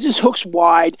swings his hooks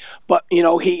wide, but, you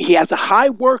know, he has a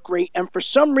high work rate. And for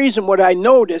some reason, what I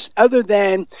noticed, other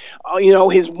than, you know,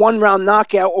 his one-round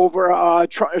knockout over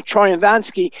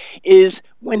Troyansky, is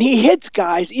when he hits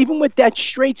guys, even with that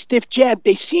straight, stiff jab,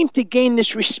 they seem to gain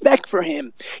this respect for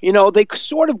him. You know, they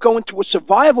sort of go into a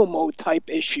survival mode type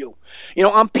issue. You know,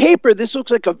 on paper, this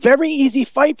looks like a very easy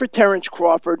fight for Terrence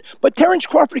Crawford, but Terrence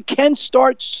Crawford can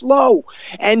start slow.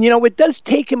 And, you know, it does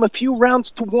take him a few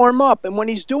rounds to warm up. And when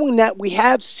he's doing that, we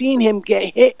have seen him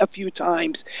get hit a few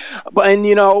times. And,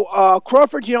 you know,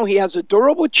 Crawford, you know, he has a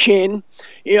durable chin.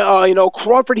 You know,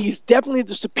 Crawford, he's definitely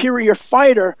the superior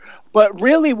fighter. But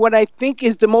really what I think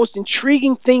is the most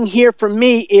intriguing thing here for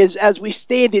me is, as we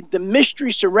stated, the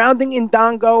mystery surrounding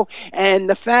Indongo and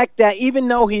the fact that even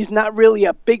though he's not really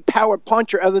a big power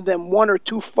puncher other than one or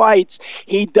two fights,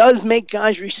 he does make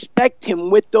guys respect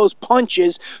him with those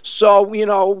punches. So, you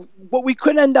know, what we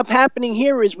could end up happening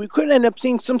here is we could end up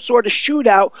seeing some sort of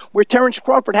shootout where Terrence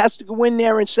Crawford has to go in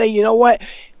there and say, you know what,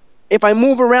 if I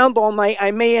move around all night,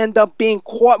 I may end up being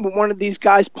caught with one of these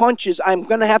guys' punches. I'm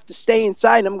going to have to stay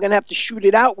inside. I'm going to have to shoot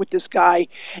it out with this guy.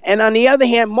 And on the other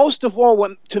hand, most of all,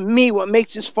 what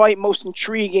makes this fight most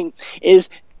intriguing is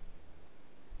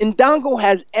Indongo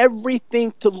has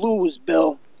everything to lose,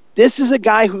 Bill. This is a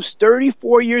guy who's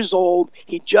 34 years old.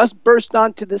 He just burst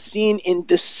onto the scene in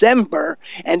December,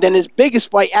 and then his biggest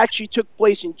fight actually took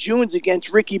place in June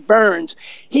against Ricky Burns.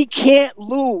 He can't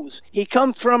lose. He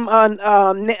comes from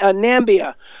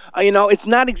Nambia. You know, it's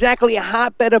not exactly a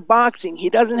hotbed of boxing. He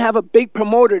doesn't have a big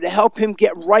promoter to help him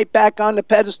get right back on the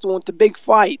pedestal into big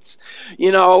fights.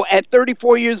 You know, at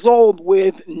 34 years old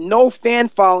with no fan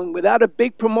following, without a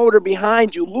big promoter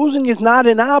behind you, losing is not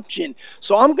an option.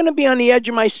 So I'm going to be on the edge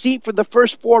of my seat for the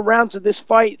first 4 rounds of this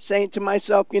fight, saying to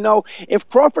myself, you know, if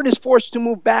Crawford is forced to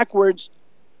move backwards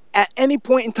at any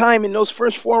point in time in those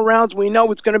first 4 rounds, we know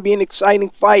it's going to be an exciting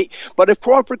fight. But if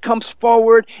Crawford comes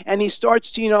forward and he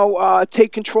starts to, you know,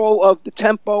 take control of the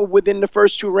tempo within the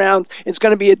first 2 rounds, it's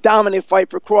going to be a dominant fight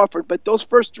for Crawford. But those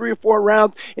first 3 or 4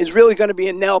 rounds is really going to be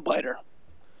a nail-biter.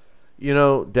 You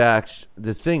know, Dax,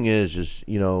 the thing is,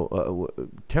 you know,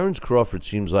 Terrence Crawford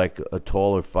seems like a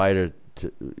taller fighter,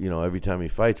 you know, every time he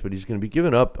fights, but he's going to be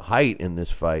giving up height in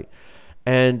this fight.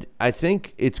 And I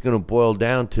think it's going to boil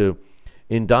down to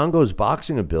Indongo's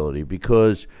boxing ability,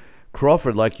 because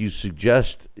Crawford, like you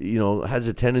suggest, you know, has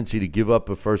a tendency to give up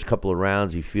the first couple of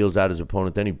rounds. He feels out his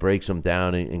opponent, then he breaks him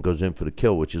down and goes in for the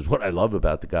kill, which is what I love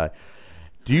about the guy.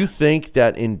 Do you think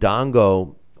that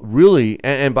Indongo really,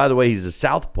 and by the way, he's a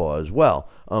southpaw as well,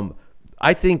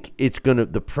 I think it's going to,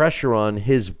 the pressure on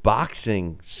his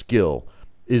boxing skill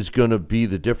is going to be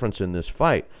the difference in this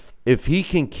fight. If he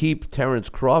can keep Terrence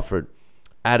Crawford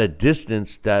at a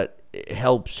distance that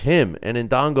helps him, and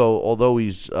Indongo, although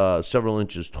he's several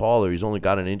inches taller, he's only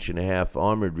got 1.5 inches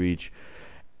armored reach.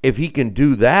 If he can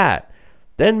do that,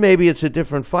 then maybe it's a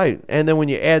different fight. And then when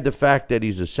you add the fact that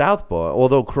he's a southpaw,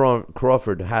 although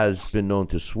Crawford has been known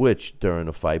to switch during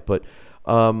a fight, but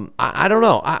I don't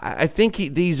know. I think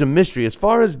he's a mystery as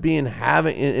far as being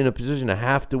in a position to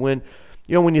have to win.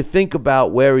 You know, when you think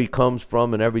about where he comes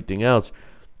from and everything else,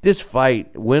 this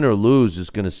fight, win or lose, is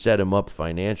going to set him up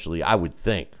financially, I would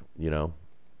think. You know,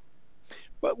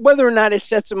 but whether or not it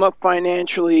sets him up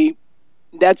financially,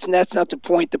 that's not the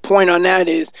point. The point on that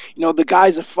is, you know, the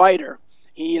guy's a fighter.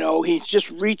 You know, he's just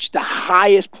reached the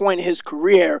highest point of his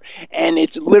career, and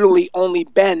it's literally only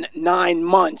been 9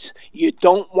 months. You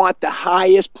don't want the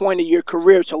highest point of your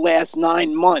career to last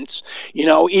 9 months. You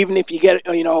know, even if you get,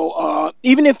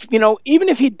 even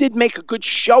if he did make a good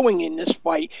showing in this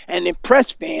fight and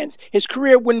impress fans, his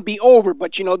career wouldn't be over.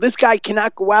 But, you know, this guy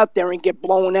cannot go out there and get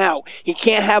blown out. He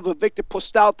can't have a Victor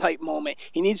Postal type moment.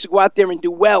 He needs to go out there and do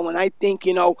well. And I think,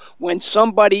 you know, when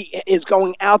somebody is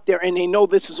going out there and they know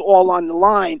this is all on the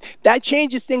line, that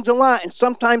changes things a lot. And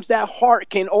sometimes that heart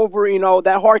can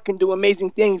do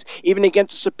amazing things even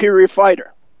against a superior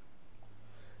fighter.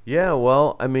 Yeah,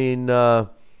 well, I mean, do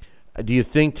you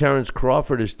think Terrence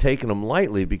Crawford is taking him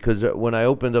lightly? Because when I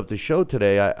opened up the show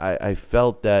today, I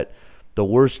felt that the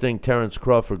worst thing Terrence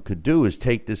Crawford could do is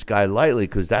take this guy lightly,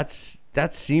 because that's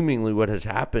seemingly what has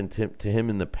happened to him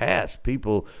in the past.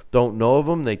 People don't know of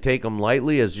him. They take him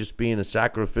lightly as just being a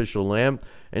sacrificial lamb,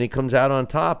 and he comes out on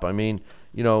top. I mean,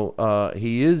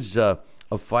 he is a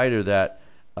fighter that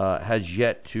has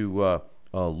yet to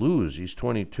lose. He's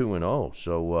 22-0.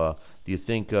 So do you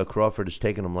think Crawford is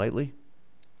taking him lightly?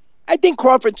 I think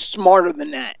Crawford's smarter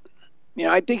than that.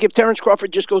 I think if Terrence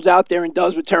Crawford just goes out there and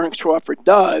does what Terrence Crawford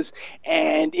does,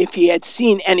 and if he had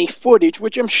seen any footage,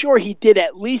 which I'm sure he did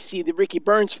at least see the Ricky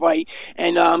Burns fight,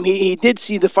 and he did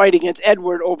see the fight against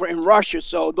Edward over in Russia,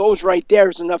 so those right there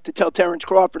is enough to tell Terrence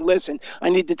Crawford, listen,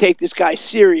 I need to take this guy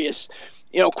serious.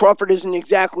 Crawford isn't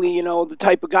exactly, the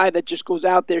type of guy that just goes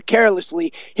out there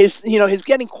carelessly. His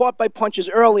getting caught by punches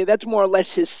early, that's more or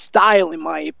less his style, in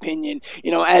my opinion,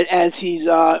 as he's,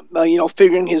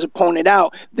 figuring his opponent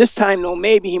out. This time, though,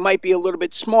 maybe he might be a little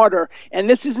bit smarter. And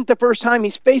this isn't the first time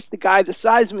he's faced the guy the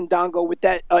size of Ndongo with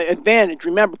that advantage.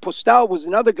 Remember, Postal was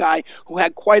another guy who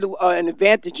had quite an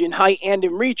advantage in height and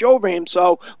in reach over him.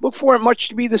 So look for it much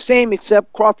to be the same,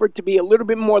 except Crawford to be a little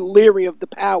bit more leery of the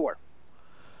power.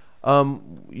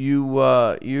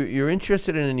 You're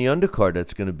interested in the undercard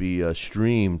that's going to be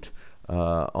streamed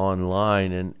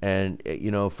online, and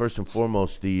first and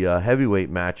foremost the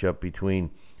heavyweight matchup between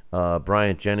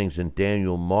Bryant Jennings and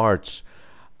Daniel Martz.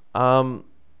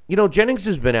 Jennings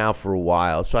has been out for a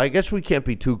while, so I guess we can't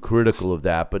be too critical of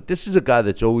that. But this is a guy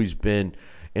that's always been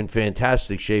in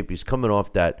fantastic shape. He's coming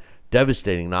off that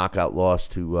devastating knockout loss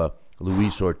to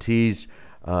Luis Ortiz.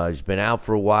 He's been out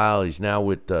for a while. He's now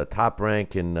with Top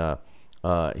Rank, and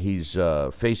he's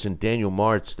facing Daniel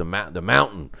Martz, the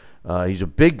Mountain. He's a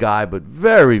big guy, but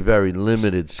very, very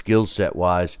limited skill set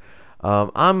wise.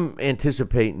 I'm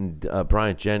anticipating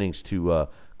Bryant Jennings to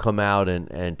come out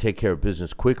and take care of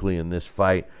business quickly in this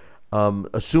fight.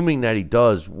 Assuming that he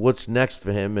does, what's next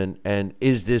for him? And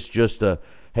is this just a,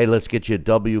 hey, let's get you a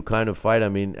W kind of fight? I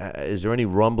mean, is there any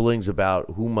rumblings about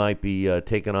who might be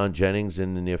taking on Jennings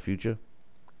in the near future?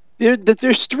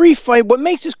 There's three fights. What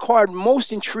makes this card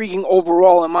most intriguing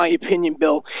overall, in my opinion,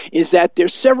 Bill, is that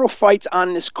there's several fights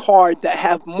on this card that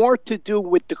have more to do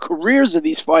with the careers of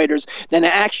these fighters than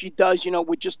it actually does,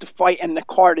 with just the fight and the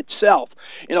card itself.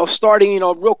 Starting,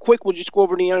 real quick, we'll just go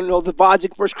over to, the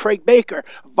Vodzik versus Craig Baker.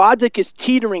 Vodzik is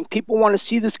teetering. People want to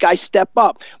see this guy step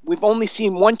up. We've only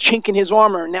seen one chink in his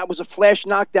armor, and that was a flash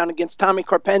knockdown against Tommy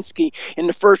Karpinski in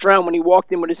the first round when he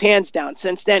walked in with his hands down.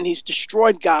 Since then, he's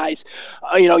destroyed guys,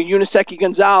 Uniseki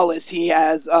Gonzalez. He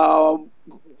has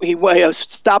he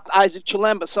stopped Isaac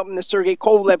Chilemba, something that Sergey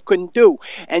Kovalev couldn't do.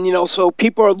 And, so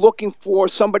people are looking for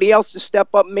somebody else to step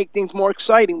up and make things more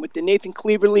exciting with the Nathan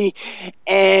Cleaverly.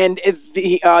 And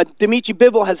the Dimitri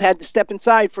Bivol has had to step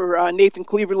inside for Nathan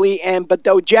Cleaverly and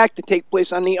Badou Jack to take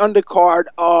place on the undercard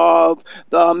of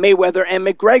the Mayweather and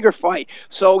McGregor fight.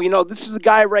 So, this is a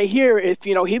guy right here. If,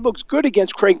 he looks good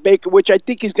against Craig Baker, which I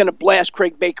think he's going to blast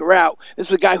Craig Baker out. This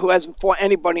is a guy who hasn't fought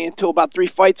anybody until about 3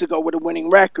 fights ago with a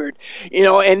winning record.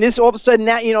 And this all of a sudden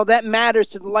that matters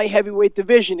to the light heavyweight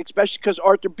division, especially because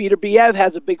Arthur Beterbiev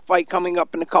has a big fight coming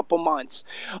up in a couple months.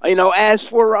 As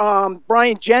for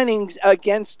Bryant Jennings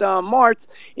against Martz,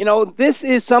 this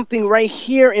is something right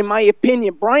here, in my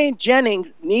opinion. Bryant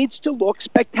Jennings needs to look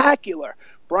spectacular.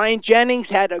 Bryant Jennings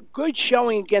had a good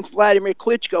showing against Vladimir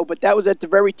Klitschko, but that was at the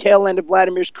very tail end of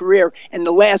Vladimir's career and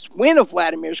the last win of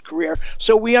Vladimir's career.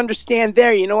 So we understand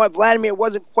there, Vladimir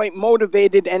wasn't quite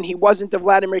motivated, and he wasn't the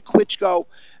Vladimir Klitschko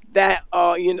that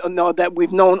that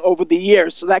we've known over the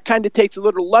years. So that kind of takes a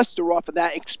little luster off of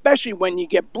that, especially when you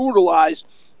get brutalized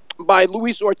by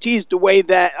Luis Ortiz the way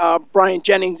that Bryant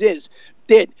Jennings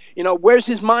did. Where's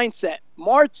his mindset?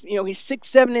 Martz, he's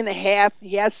 6'7.5".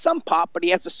 He has some pop, but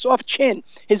he has a soft chin.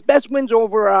 His best wins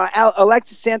over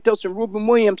Alexis Santos and Ruben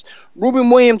Williams. Ruben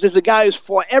Williams is a guy who's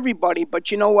fought everybody, but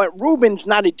you know what? Ruben's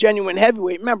not a genuine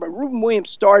heavyweight. Remember, Ruben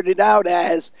Williams started out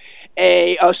as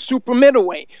a super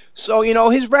middleweight. So,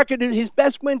 his record, his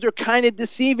best wins are kind of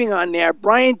deceiving on there.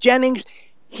 Bryant Jennings,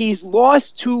 he's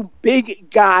lost to big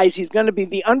guys. He's going to be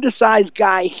the undersized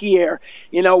guy here.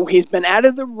 He's been out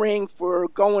of the ring for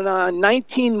going on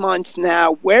 19 months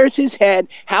now. Where's his head?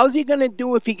 How's he going to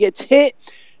do if he gets hit?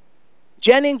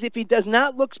 Jennings, if he does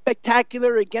not look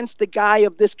spectacular against the guy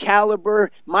of this caliber,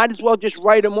 might as well just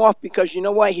write him off, because you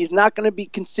know what? He's not going to be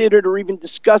considered or even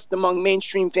discussed among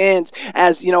mainstream fans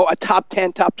as, a top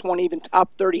 10, top 20, even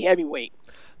top 30 heavyweight.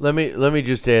 Let me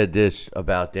just add this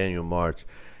about Daniel Martz.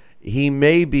 He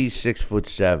may be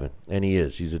 6'7", and he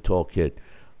is. He's a tall kid.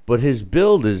 but his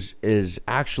build is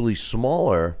actually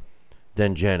smaller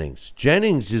than Jennings.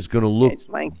 Jennings is going to look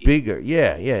bigger.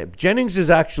 Yeah. Jennings is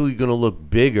actually going to look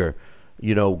bigger,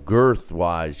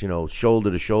 girth-wise,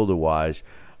 shoulder-to-shoulder wise,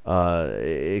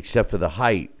 except for the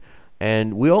height.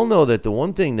 And we all know that the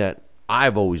one thing that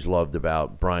I've always loved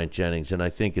about Bryant Jennings, and I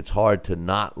think it's hard to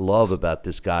not love about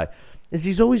this guy, is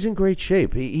he's always in great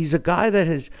shape. He's a guy that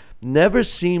has never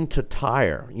seemed to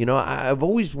tire. I've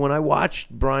always, when I watched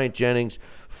Bryant Jennings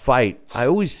fight, I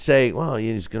always say, well,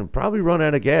 he's going to probably run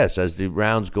out of gas as the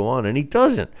rounds go on, and he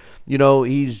doesn't.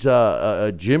 He's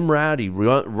a gym rat. He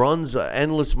runs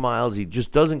endless miles. He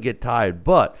just doesn't get tired.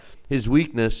 But his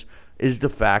weakness is the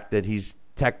fact that he's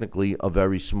technically a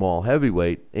very small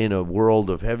heavyweight in a world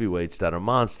of heavyweights that are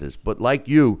monsters. But like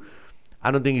you,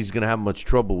 I don't think he's going to have much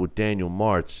trouble with Daniel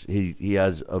Martz. He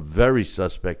has a very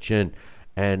suspect chin.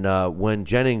 And when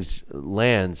Jennings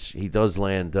lands, he does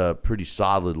land pretty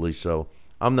solidly. So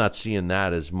I'm not seeing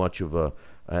that as much of a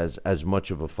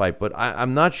fight. But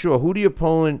I'm not sure who the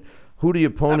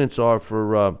opponents are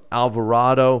for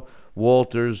Alvarado,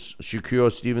 Walters,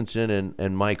 Shakur Stevenson,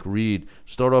 and Mike Reed.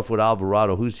 Start off with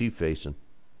Alvarado. Who's he facing?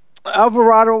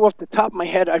 Alvarado, off the top of my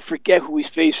head, I forget who he's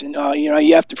facing.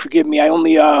 You have to forgive me. I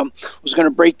only was going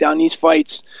to break down these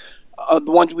fights,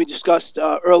 the ones we discussed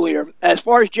earlier. As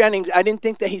far as Jennings, I didn't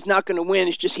think that he's not going to win.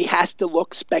 It's just he has to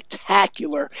look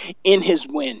spectacular in his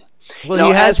win.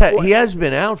 Well, he has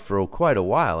been out for quite a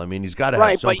while. I mean, he's got to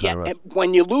have some kind of rest.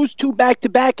 When you lose 2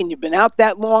 back-to-back and you've been out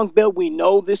that long, Bill, we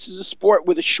know this is a sport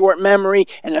with a short memory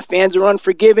and the fans are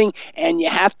unforgiving, and you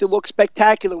have to look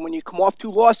spectacular when you come off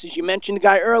 2 losses. You mentioned the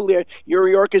guy earlier,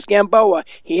 Yuriorkis Gamboa.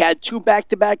 He had 2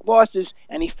 back-to-back losses,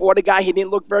 and he fought a guy he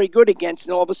didn't look very good against,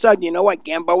 and all of a sudden, you know what?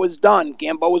 Gamboa's done.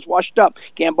 Gamboa's washed up.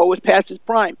 Gamboa's past his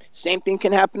prime. Same thing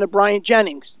can happen to Bryant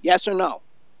Jennings. Yes or no?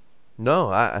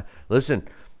 No. Listen,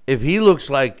 if he looks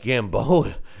like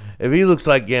Gamboa,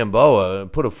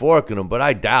 put a fork in him, but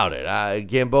I doubt it.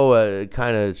 Gamboa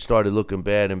kind of started looking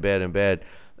bad, and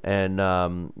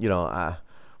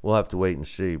we'll have to wait and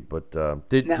see. But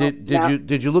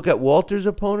did you look at Walters'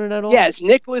 opponent at all? Yes,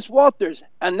 Nicholas Walters,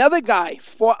 another guy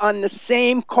fought on the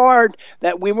same card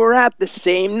that we were at the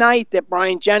same night that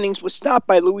Bryant Jennings was stopped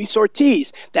by Luis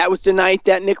Ortiz. That was the night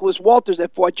that Nicholas Walters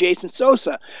had fought Jason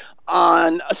Sosa.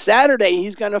 On a Saturday,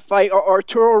 he's going to fight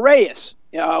Arturo Reyes,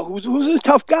 who's a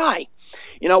tough guy.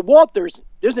 Walters,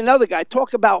 there's another guy.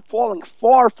 Talk about falling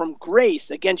far from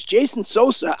grace against Jason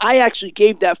Sosa. I actually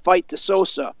gave that fight to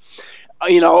Sosa.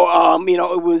 It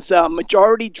was a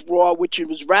majority draw, which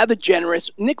was rather generous.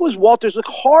 Nicholas Walters looked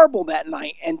horrible that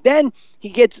night, and then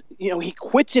he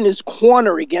quits in his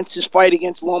corner against his fight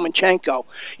against Lomachenko.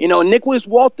 Nicholas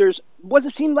Walters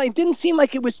didn't seem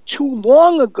like it was too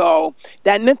long ago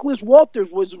that Nicholas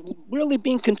Walters was really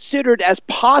being considered as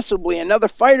possibly another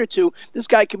fight or two. This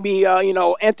guy can be,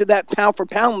 enter that pound for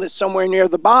pound list somewhere near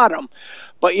the bottom.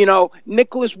 But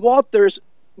Nicholas Walters,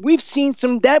 we've seen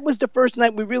that was the first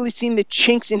night we really seen the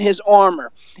chinks in his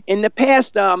armor. In the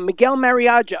past, Miguel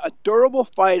Mariaga, a durable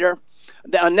fighter,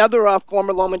 another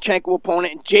former Lomachenko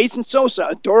opponent, Jason Sosa,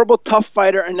 a durable, tough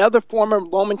fighter, another former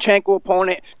Lomachenko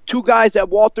opponent, 2 guys that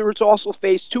Walters also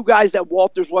faced, 2 guys that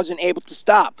Walters wasn't able to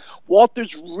stop.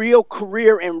 Walters' real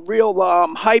career and real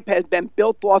hype has been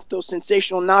built off those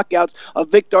sensational knockouts of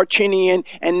Victor Darchinyan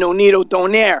and Nonito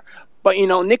Donaire. But,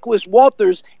 Nicholas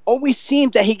Walters always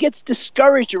seems that he gets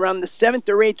discouraged around the 7th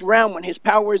or 8th round when his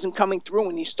power isn't coming through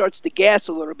and he starts to gas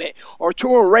a little bit.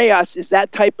 Arturo Reyes is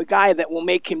that type of guy that will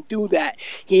make him do that.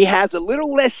 He has a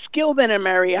little less skill than a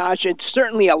Mariaga, and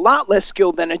certainly a lot less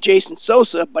skill than a Jason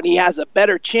Sosa, but he has a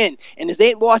better chin. In his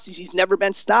 8 losses, he's never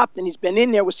been stopped, and he's been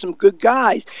in there with some good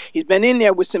guys. He's been in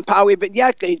there with Sampaio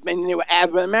Vidyeka. He's been in there with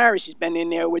Abner Maris. He's been in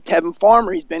there with Tevin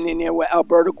Farmer. He's been in there with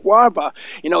Alberto Guarva.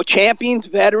 Champions,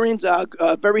 veterans,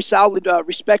 very solid,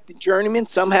 respected journeyman.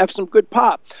 Some have some good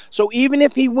pop. So even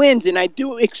if he wins, and I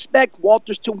do expect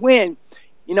Walters to win,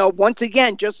 once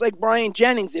again, just like Bryant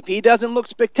Jennings, if he doesn't look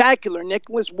spectacular,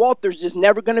 Nicholas Walters is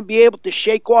never going to be able to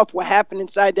shake off what happened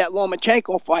inside that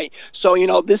Lomachenko fight. So,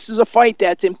 this is a fight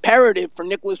that's imperative for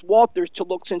Nicholas Walters to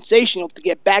look sensational, to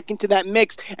get back into that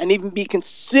mix and even be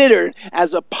considered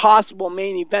as a possible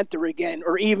main eventer again,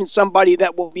 or even somebody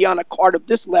that will be on a card of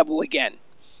this level again.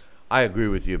 I agree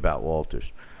with you about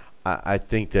Walters. I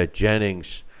think that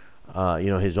Jennings,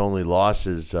 his only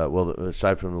losses,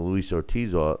 aside from the Luis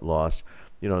Ortiz loss,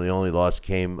 the only loss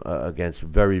came against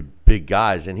very big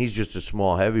guys, and he's just a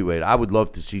small heavyweight. I would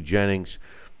love to see Jennings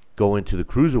go into the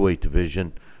cruiserweight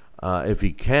division if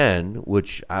he can,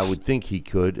 which I would think he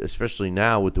could, especially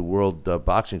now with the World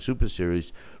Boxing Super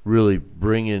Series really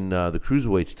bringing the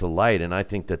cruiserweights to light, and I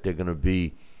think that they're going to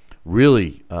be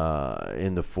really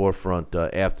in the forefront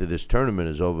after this tournament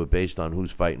is over based on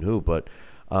who's fighting who. But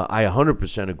I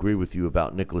 100% agree with you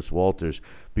about Nicholas Walters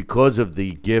because of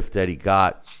the gift that he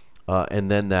got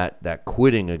and then that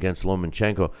quitting against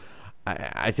Lomachenko.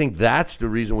 I think that's the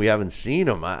reason we haven't seen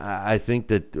him. I think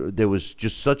that there was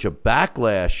just such a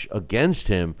backlash against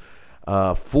him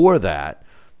for that.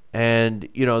 And,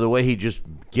 the way he just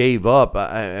gave up,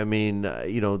 I mean,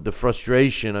 the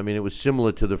frustration, I mean, it was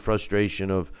similar to the frustration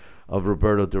of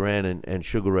Roberto Duran and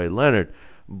Sugar Ray Leonard.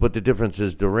 But the difference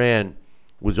is Duran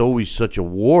was always such a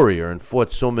warrior and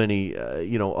fought so many,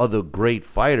 other great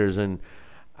fighters. And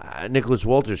Nicholas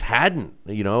Walters hadn't,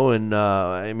 and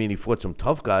I mean, he fought some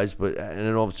tough guys, and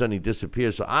then all of a sudden he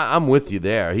disappears. So I'm with you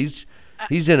there. He's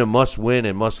in a must-win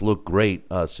and must-look great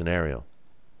scenario.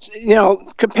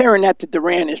 Comparing that to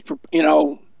Duran is,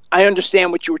 I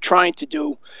understand what you were trying to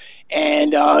do.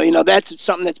 And, that's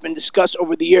something that's been discussed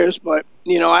over the years. But,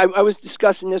 I was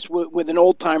discussing this with an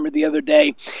old-timer the other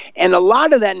day. And a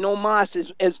lot of that no mas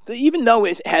is even though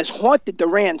it has haunted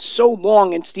Duran so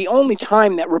long, it's the only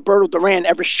time that Roberto Duran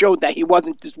ever showed that he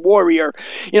wasn't this warrior.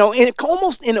 And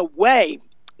almost in a way,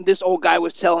 this old guy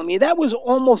was telling me, that was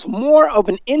almost more of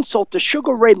an insult to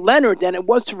Sugar Ray Leonard than it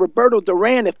was to Roberto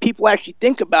Duran, if people actually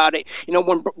think about it.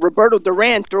 When Roberto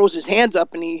Duran throws his hands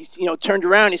up and he, turned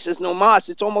around, he says, no mas,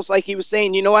 it's almost like he was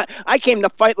saying, you know what, I came to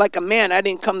fight like a man. I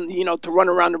didn't come, to run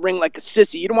around the ring like a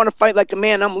sissy. You don't want to fight like a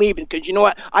man, I'm leaving, because you know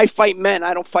what, I fight men,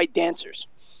 I don't fight dancers.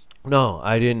 No,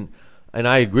 I didn't, and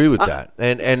I agree with that.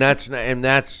 And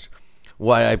that's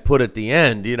why I put at the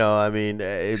end, I mean,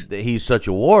 he's such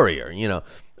a warrior,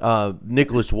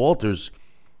 Nicholas Walters,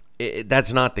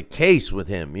 that's not the case with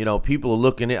him. People are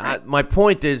looking at. My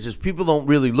point is people don't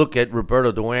really look at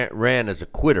Roberto Duran as a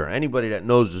quitter. Anybody that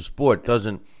knows the sport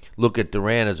doesn't look at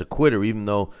Duran as a quitter, even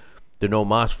though the no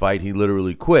mas fight he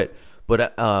literally quit.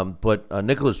 But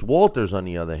Nicholas Walters, on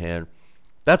the other hand,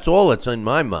 that's all that's in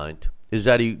my mind is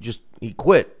that he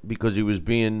quit because he was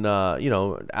being he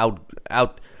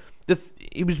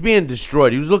was being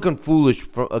destroyed. He was looking foolish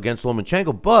against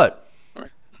Lomachenko, but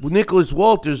Nicholas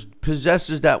Walters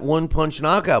possesses that one-punch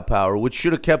knockout power, which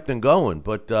should have kept him going.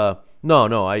 But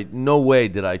no way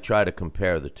did I try to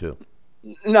compare the two.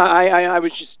 No, I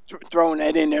was just throwing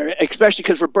that in there, especially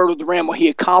because Roberto Duran, what he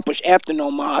accomplished after no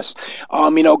mas,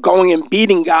 going and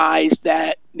beating guys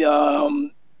that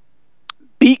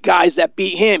beat guys that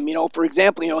beat him. For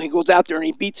example, he goes out there and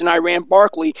he beats an Iran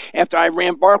Barkley after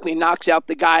Iran Barkley knocks out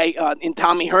the guy in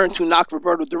Tommy Hearns who knocked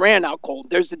Roberto Duran out cold.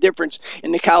 There's the difference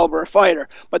in the caliber of fighter.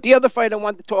 But the other fight I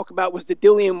wanted to talk about was the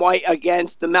Dillian Whyte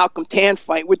against the Malcolm Tan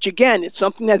fight, which again is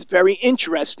something that's very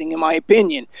interesting in my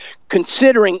opinion,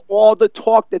 considering all the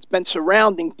talk that's been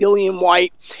surrounding Dillian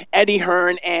Whyte, Eddie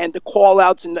Hearn, and the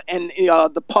call-outs and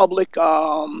the public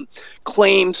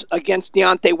claims against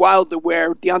Deontay Wilder,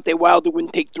 where Deontay Wilder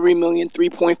wouldn't take $3 million,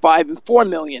 $3.5, and $4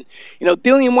 million.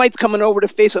 Dillian Whyte's coming over to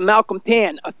face a Malcolm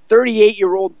Tan, a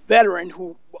 38-year-old veteran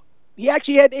who he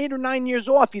actually had 8 or 9 years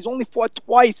off. He's only fought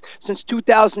twice since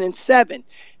 2007.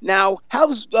 Now,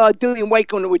 how's Dillian Whyte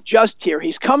going to adjust here?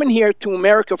 He's coming here to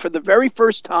America for the very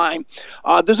first time.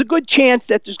 There's a good chance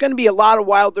that there's going to be a lot of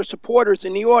Wilder supporters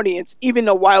in the audience, even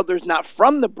though Wilder's not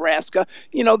from Nebraska.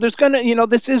 There's going to,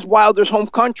 this is Wilder's home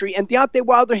country, and Deontay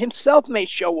Wilder himself may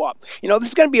show up.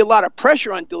 There's going to be a lot of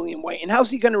pressure on Dillian Whyte, and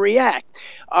how's he going to react?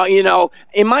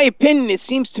 In my opinion, it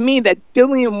seems to me that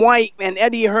Dillian Whyte and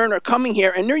Eddie Hearn are coming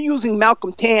here, and they're using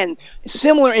Malcolm Tan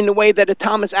similar in the way that a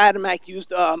Thomas Adamek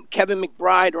used Kevin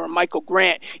McBride or a Michael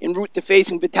Grant en route to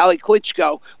facing Vitaly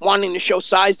Klitschko, wanting to show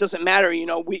size doesn't matter,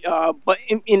 but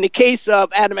in the case of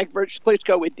Adamek versus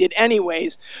Klitschko, it did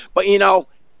anyways. But,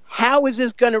 how is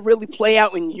this going to really play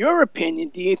out in your opinion?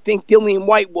 Do you think Dillian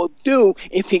Whyte will do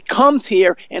if he comes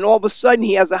here and all of a sudden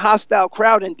he has a hostile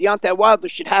crowd and Deontay Wilder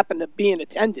should happen to be in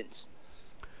attendance?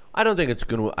 I don't think it's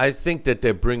going to. I think that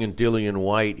they're bringing Dillian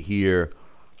Whyte here,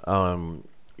 to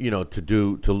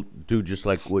do just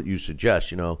like what you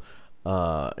suggest.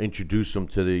 Introduce him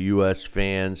to the U.S.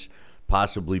 fans,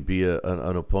 possibly be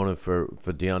an opponent for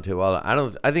Deontay Wilder.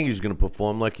 I think he's going to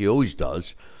perform like he always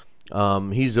does.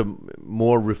 He's a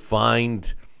more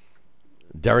refined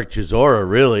Derek Chisora,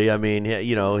 really. I mean,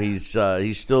 he's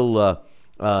still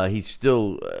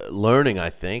learning. I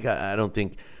think. I don't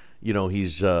think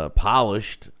he's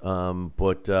polished.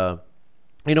 But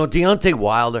Deontay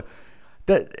Wilder.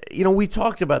 We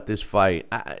talked about this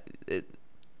fight.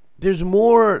 There's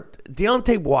more.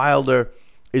 Deontay Wilder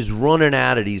is running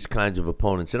out of these kinds of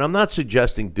opponents, and I'm not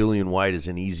suggesting Dillian Whyte is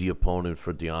an easy opponent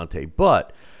for Deontay,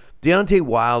 but Deontay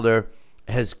Wilder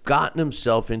has gotten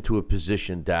himself into a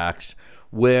position, Dax,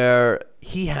 where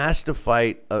he has to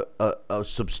fight a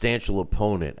substantial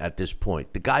opponent at this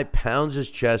point. The guy pounds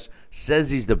his chest,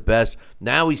 says he's the best.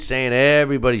 Now he's saying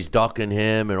everybody's ducking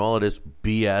him and all of this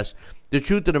BS. The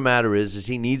truth of the matter is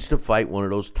he needs to fight one of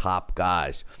those top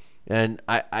guys. And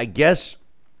I guess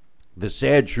the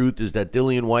sad truth is that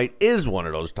Dillian Whyte is one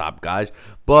of those top guys.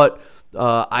 But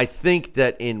I think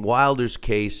that in Wilder's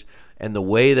case and the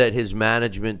way that his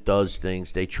management does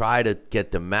things, they try to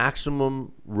get the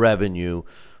maximum revenue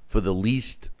for the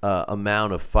least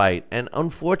amount of fight. And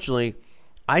unfortunately,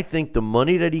 I think the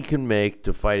money that he can make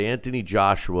to fight Anthony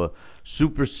Joshua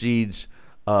supersedes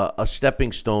a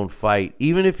stepping stone fight.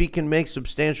 Even if he can make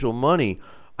substantial money,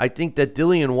 I think that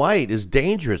Dillian Whyte is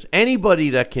dangerous. Anybody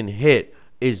that can hit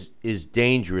is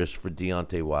dangerous for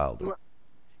Deontay Wilder.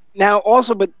 Now,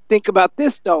 also, but think about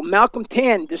this, though. Malcolm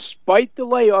Tan, despite the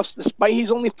layoffs, despite he's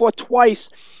only fought twice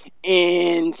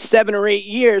in 7 or 8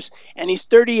 years, and he's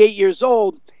 38 years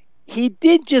old, he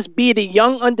did just beat a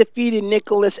young, undefeated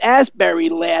Nicholas Asbury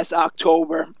last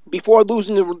October before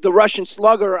losing to the Russian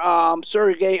slugger,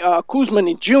 Sergey Kuzmin,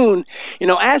 in June. You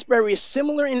know, Asbury is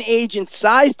similar in age and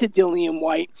size to Dillian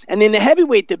Whyte. And in the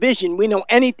heavyweight division, we know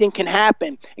anything can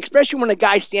happen, especially when a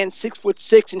guy stands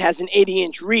 6'6" and has an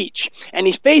 80-inch reach. And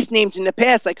he's faced names in the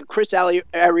past like a Chris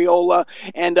Arreola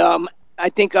and I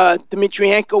think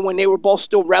Dmitrienko when they were both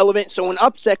still relevant. So an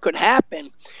upset could happen.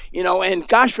 You know, and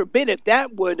gosh forbid if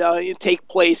that would take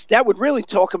place, that would really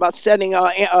talk about setting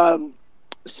back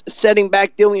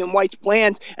Dillian Whyte's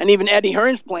plans and even Eddie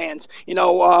Hearn's plans, you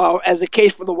know, as a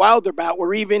case for the Wilder bout,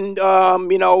 where even,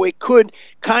 you know, it could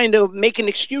kind of make an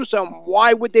excuse on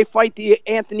why would they fight the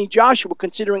Anthony Joshua,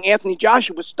 considering Anthony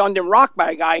Joshua was stunned and rocked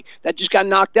by a guy that just got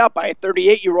knocked out by a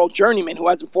 38-year-old journeyman who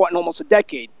hasn't fought in almost a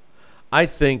decade. I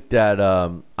think that,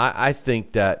 I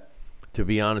think that, to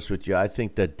be honest with you, I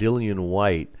think that Dillian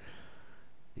Whyte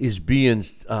is being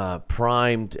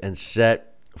primed and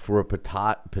set for a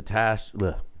possible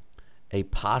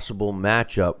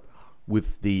matchup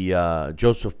with the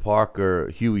Joseph Parker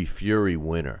Hughie Fury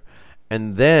winner.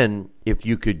 And then if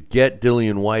you could get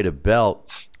Dillian Whyte a belt,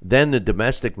 then the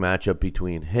domestic matchup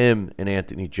between him and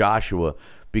Anthony Joshua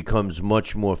becomes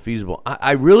much more feasible.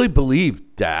 I really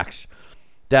believe, Dax,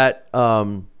 that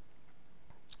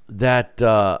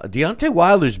Deontay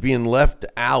Wilder's being left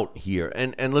out here.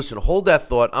 And listen, hold that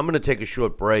thought. I'm going to take a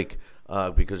short break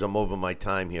because I'm over my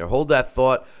time here. Hold that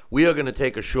thought. We are going to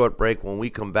take a short break. When we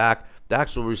come back,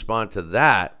 Dax will respond to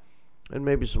that and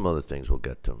maybe some other things we'll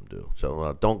get to him do.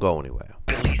 So don't go anywhere.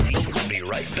 Billy C will be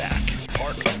right back.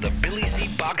 Part of the Billy C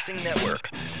Boxing Network.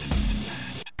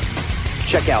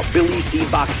 Check out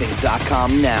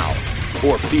BillyCBoxing.com now,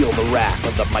 or feel the wrath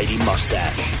of the mighty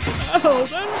mustache. Oh,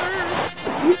 that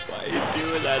hurts. Why are you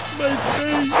doing that to my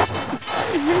face?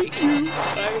 I hate you.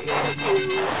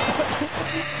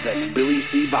 That's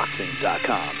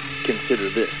BillyCBoxing.com. Consider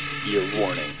this your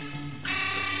warning.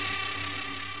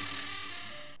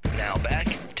 Now back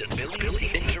to Billy C.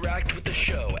 Interact with the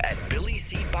show at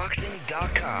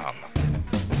BillyCBoxing.com.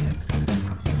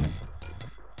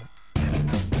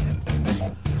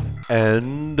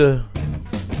 And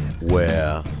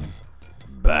we're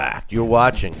back. You're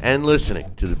watching and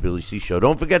listening to the Billy C Show.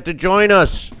 Don't forget to join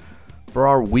us for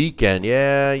our weekend.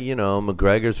 Yeah, you know,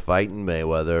 McGregor's fighting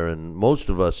Mayweather, and most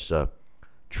of us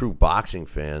true boxing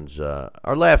fans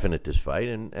are laughing at this fight,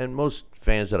 and most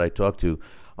fans that I talk to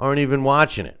aren't even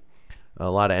watching it.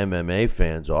 A lot of MMA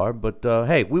fans are, but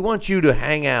hey, we want you to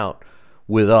hang out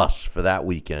with us for that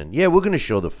weekend. Yeah, we're going to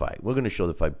show the fight.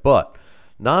 But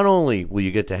not only will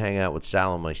you get to hang out with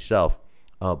Sal and myself,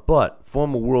 but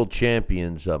former world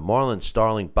champions Marlon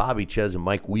Starling, Bobby Ches, and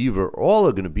Mike Weaver all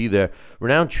are going to be there.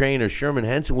 Renowned trainer Sherman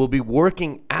Henson will be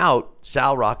working out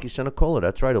Sal Rocky Senecola.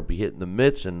 That's right. He'll be hitting the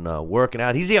mitts and working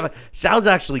out. Sal's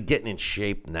actually getting in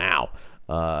shape now.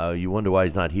 You wonder why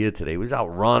he's not here today. He was out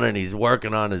running. He's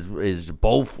working on his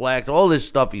Bowflex, all this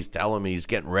stuff he's telling me. He's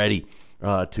getting ready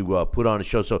to put on a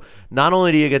show. So not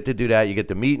only do you get to do that, you get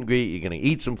to meet and greet. You're going to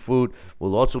eat some food.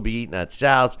 We'll also be eating at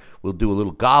Sal's. We'll do a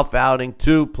little golf outing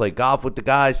too, play golf with the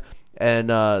guys. And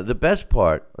the best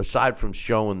part, aside from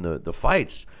showing the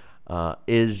fights,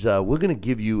 is we're going to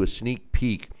give you a sneak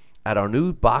peek at our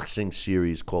new boxing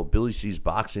series called Billy C's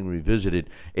Boxing Revisited.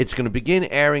 It's going to begin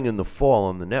airing in the fall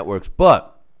on the networks,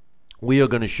 but we are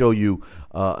going to show you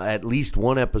at least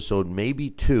one episode,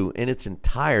 maybe two, in its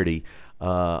entirety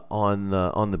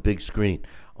on the big screen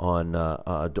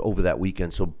over that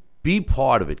weekend. So be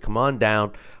part of it. Come on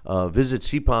down, visit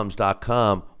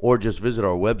cpalms.com, or just visit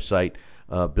our website.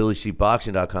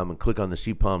 BillyCBoxing.com and click on the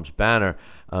CPalms banner.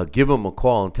 Give them a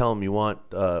call and tell them you want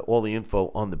all the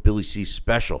info on the Billy C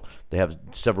special. They have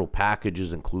several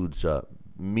packages, includes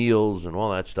meals and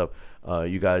all that stuff.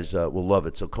 You guys will love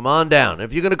it. So come on down.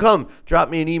 If you're going to come, drop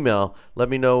me an email. Let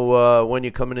me know when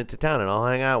you're coming into town, and I'll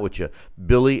hang out with you.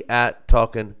 Billy at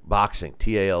Talkin' Boxing,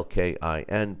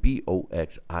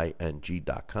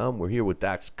 TalkinBoxing.com. We're here with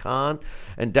Dax Khan.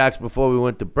 And Dax, before we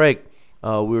went to break, we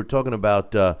were talking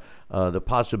about the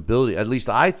possibility, at least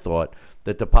I thought,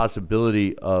 that the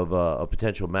possibility of a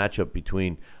potential matchup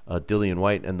between Dillian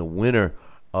Whyte and the winner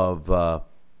of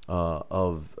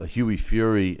Hughie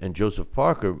Fury and Joseph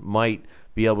Parker might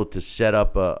be able to set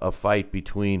up a fight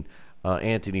between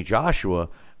Anthony Joshua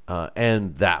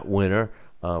and that winner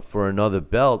for another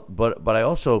belt. But I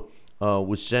also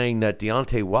was saying that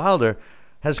Deontay Wilder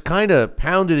has kind of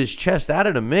pounded his chest out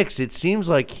of the mix. It seems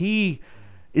like he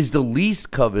is the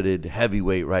least coveted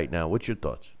heavyweight right now. What's your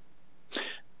thoughts?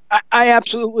 I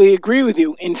absolutely agree with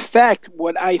you. In fact,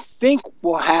 what I think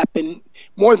will happen,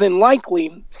 more than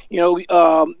likely,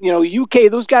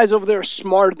 UK, those guys over there are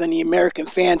smarter than the American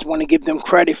fans want to give them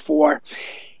credit for.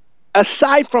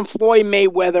 Aside from Floyd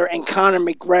Mayweather and Conor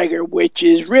McGregor, which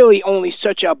is really only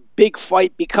such a big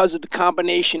fight because of the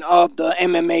combination of the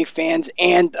MMA fans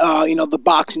and the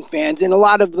boxing fans, and a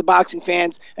lot of the boxing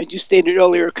fans, as you stated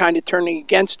earlier, are kind of turning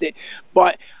against it.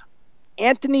 But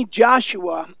Anthony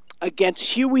Joshua against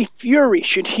Hughie Fury,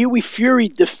 should Hughie Fury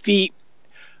defeat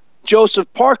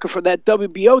Joseph Parker for that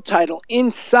WBO title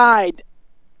inside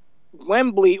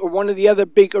Wembley or one of the other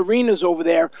big arenas over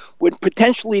there, would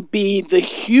potentially be the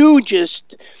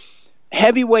hugest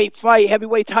heavyweight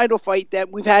title fight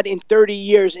that we've had in 30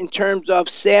 years in terms of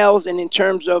sales and in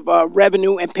terms of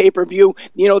revenue and pay-per-view.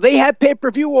 They have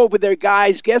pay-per-view over there,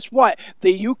 guys. Guess what?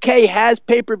 The UK has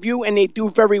pay-per-view, and they do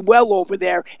very well over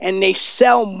there, and they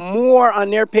sell more on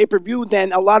their pay-per-view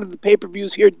than a lot of the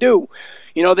pay-per-views here do.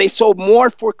 They sold more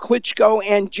for Klitschko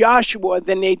and Joshua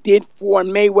than they did for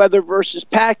Mayweather versus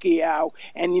Pacquiao.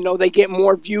 And, they get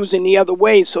more views in the other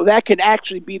way. So that could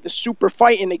actually be the super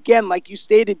fight. And again, like you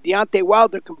stated, Deontay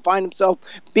Wilder can find himself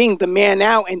being the man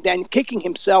out and then kicking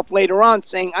himself later on,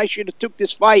 saying, I should have took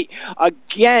this fight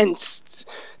against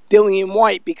Dillian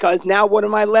Whyte, because now what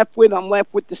am I left with? I'm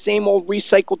left with the same old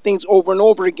recycled things over and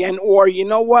over again. Or you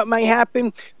know what might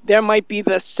happen? There might be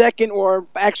the second or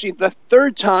actually the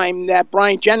third time that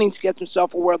Brian Jennings gets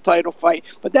himself a world title fight.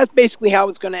 But that's basically how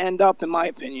it's going to end up, in my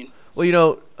opinion.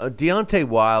 Well, Deontay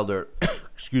Wilder,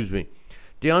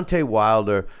 Deontay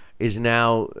Wilder is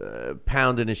now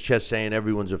pounding his chest saying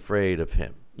everyone's afraid of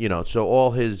him. So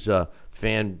all his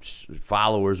fans,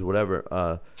 followers,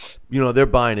 whatever, they're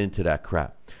buying into that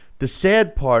crap. The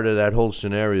sad part of that whole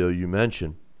scenario you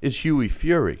mentioned is Hughie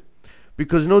Fury,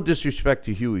 because no disrespect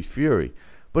to Hughie Fury,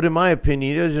 but in my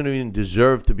opinion, he doesn't even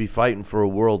deserve to be fighting for a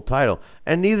world title,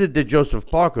 and neither did Joseph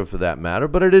Parker for that matter,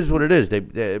 but it is what it is.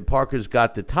 Parker's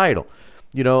got the title,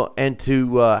 and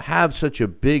to have such a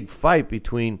big fight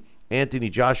between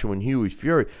Anthony Joshua and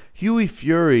Hughie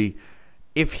Fury,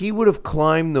 if he would have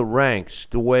climbed the ranks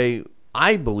the way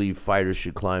I believe fighters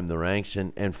should climb the ranks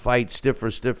and fight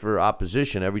stiffer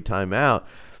opposition every time out,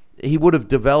 he would have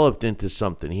developed into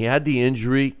something. He had the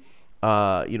injury,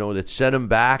 that set him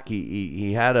back.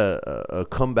 He had a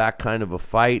comeback kind of a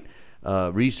fight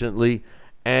recently,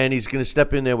 and he's going to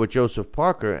step in there with Joseph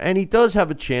Parker, and he does have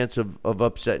a chance of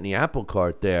upsetting the apple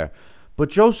cart there.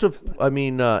 But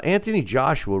Anthony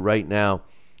Joshua right now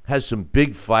has some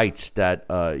big fights that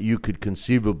you could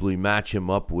conceivably match him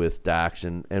up with, Dax,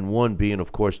 and one being,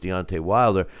 of course, Deontay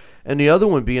Wilder, and the other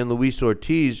one being Luis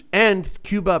Ortiz. And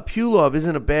Kubrat Pulev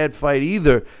isn't a bad fight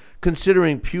either,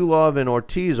 considering Pulev and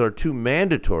Ortiz are two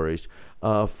mandatories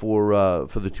for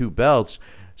the two belts.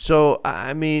 So,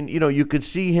 you could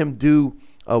see him do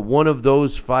one of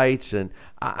those fights, and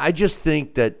I just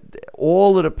think that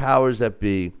all of the powers that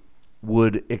be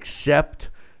would accept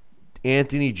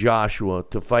Anthony Joshua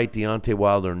to fight Deontay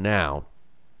Wilder now.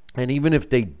 And even if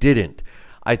they didn't,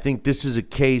 I think this is a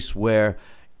case where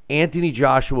Anthony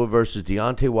Joshua versus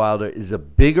Deontay Wilder is a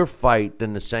bigger fight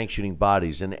than the sanctioning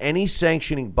bodies. And any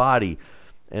sanctioning body,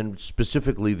 and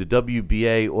specifically the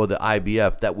WBA or the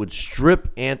IBF, that would strip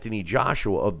Anthony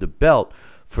Joshua of the belt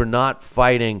for not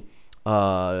fighting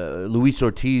Luis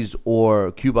Ortiz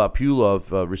or Kubrat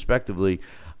Pulev, respectively,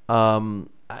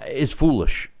 is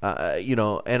foolish,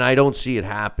 and I don't see it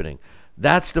happening.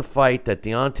 That's the fight that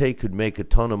Deontay could make a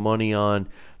ton of money on.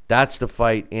 That's the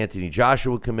fight Anthony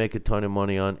Joshua can make a ton of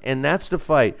money on. And that's the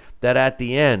fight that at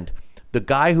the end, the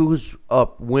guy who's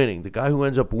up winning, the guy who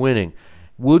ends up winning,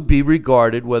 would be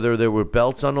regarded, whether there were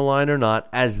belts on the line or not,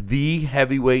 as the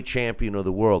heavyweight champion of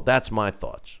the world. That's my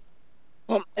thoughts.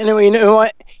 Well, anyway, you know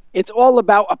what? It's all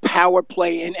about a power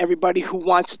play and everybody who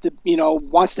wants to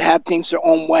have things their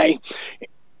own way.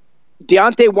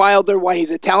 Deontay Wilder, while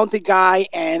he's a talented guy,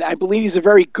 and I believe he's a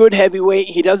very good heavyweight,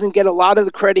 he doesn't get a lot of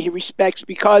the credit he respects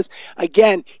because,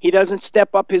 again, he doesn't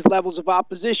step up his levels of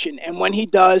opposition. And when he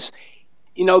does,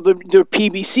 the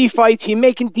PBC fights, he's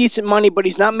making decent money, but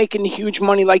he's not making the huge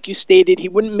money like you stated. He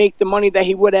wouldn't make the money that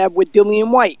he would have with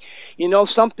Dillian White.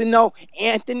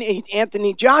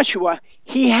 Anthony Joshua,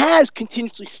 he has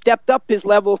continuously stepped up his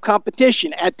level of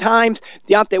competition. At times,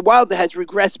 Deontay Wilder has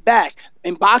regressed back.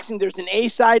 In boxing, there's an A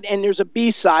side and there's a B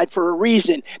side for a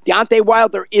reason. Deontay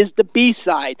Wilder is the B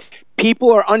side.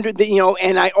 People are under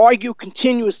and I argue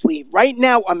continuously. Right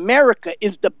now, America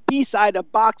is the B side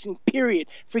of boxing, period.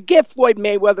 Forget Floyd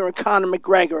Mayweather and Conor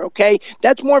McGregor, okay?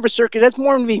 That's more of a circus. That's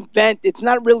more of an event. It's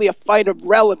not really a fight of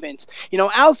relevance.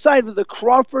 Outside of the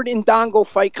Crawford and Dongo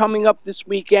fight coming up this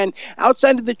weekend,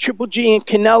 outside of the Triple G and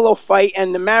Canelo fight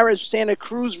and the Maris Santa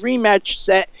Cruz rematch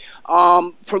set,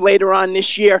 for later on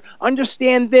this year,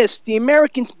 understand this: the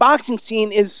American boxing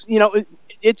scene is,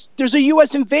 there's a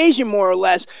U.S. invasion more or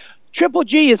less. Triple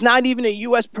G is not even a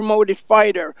U.S. promoted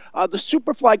fighter. The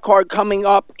Superfly card coming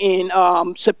up in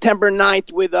September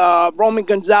 9th with Roman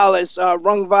Gonzalez,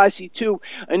 Rungvisai 2,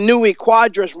 Inui,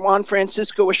 Quadras, Juan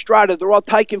Francisco Estrada. They're all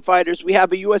Taikan fighters. We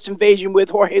have a U.S. invasion with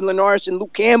Jorge Linares and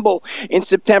Luke Campbell in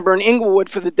September in Inglewood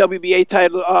for the WBA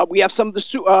title. We have some of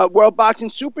the World Boxing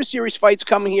Super Series fights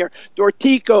coming here.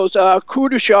 Dorticos,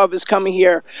 Kudashov is coming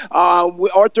here.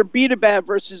 Arthur Beterbiev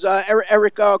versus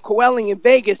Eric Coelling in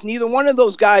Vegas. Neither one of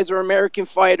those guys are American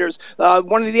fighters.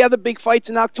 One of the other big fights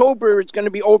in October is going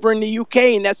to be over in the UK,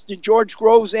 and that's the George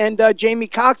Groves and Jamie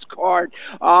Cox card.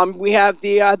 We have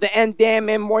the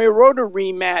Ndam and Moya Rota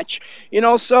rematch.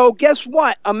 So guess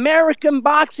what? American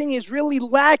boxing is really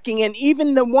lacking, and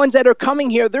even the ones that are coming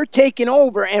here, they're taking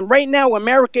over. And right now,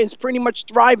 America is pretty much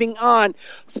thriving on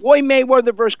Floyd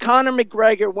Mayweather versus Conor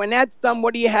McGregor. When that's done,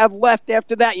 what do you have left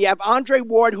after that? You have Andre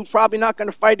Ward, who's probably not going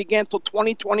to fight again until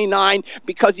 2029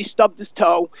 because he stubbed his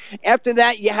toe. After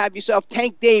that, you have yourself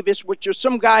Tank Davis, which is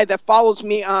some guy that follows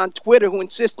me on Twitter who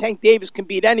insists Tank Davis can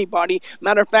beat anybody.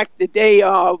 Matter of fact, the day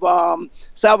of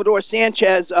Salvador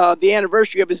Sanchez, the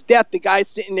anniversary of his death, the guy's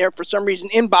sitting there for some reason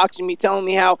inboxing me, telling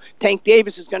me how Tank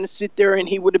Davis is going to sit there and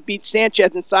he would have beat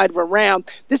Sanchez inside of a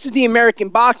round. This is the American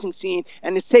boxing scene,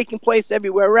 and it's taking place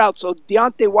everywhere else. So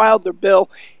Deontay Wilder, Bill,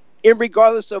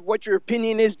 irregardless of what your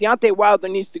opinion is, Deontay Wilder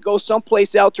needs to go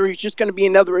someplace else, or he's just going to be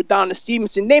another Adonis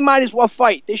Stevenson. They might as well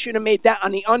fight. They should have made that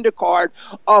on the undercard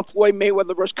of Floyd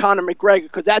Mayweather versus Conor McGregor,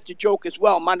 because that's a joke as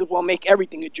well. Might as well make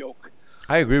everything a joke.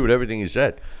 I agree with everything you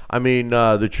said. I mean,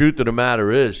 the truth of the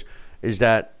matter is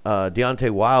that Deontay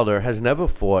Wilder has never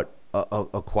fought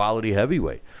a quality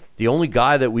heavyweight. The only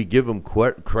guy that we give him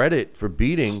credit for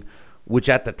beating, which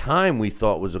at the time we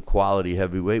thought was a quality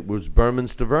heavyweight, was Berman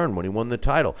Stavern when he won the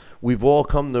title. We've all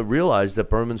come to realize that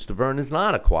Berman Stavern is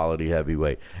not a quality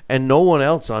heavyweight, and no one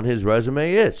else on his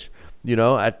resume is.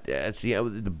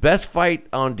 The best fight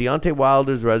on Deontay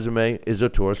Wilder's resume is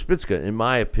Artur Spitska, in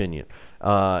my opinion.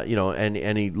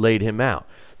 And he laid him out.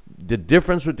 The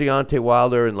difference with Deontay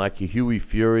Wilder and like a Huey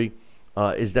Fury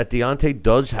is that Deontay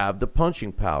does have the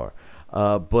punching power.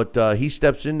 But he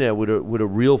steps in there with a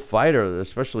real fighter,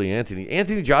 especially Anthony.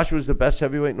 Anthony Joshua is the best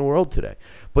heavyweight in the world today.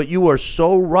 But you are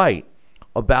so right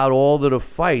about all of the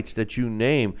fights that you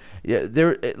name.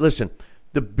 Listen,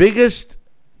 the biggest,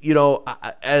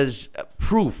 as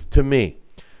proof to me,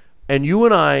 and you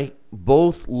and I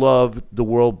both love the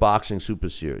World Boxing Super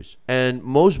Series, and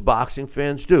most boxing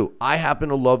fans do. I happen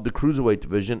to love the cruiserweight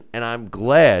division, and I'm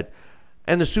glad.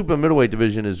 And the super middleweight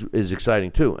division is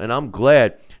exciting too. And I'm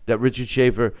glad that Richard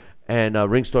Schaefer and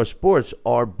Ringstar Sports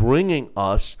are bringing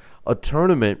us a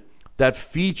tournament that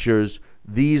features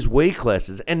these weight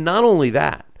classes. And not only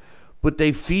that, but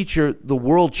they feature the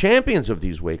world champions of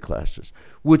these weight classes,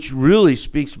 which really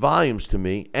speaks volumes to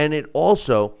me. And it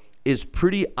also is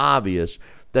pretty obvious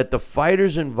that the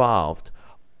fighters involved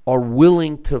are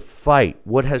willing to fight.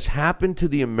 What has happened to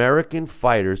the American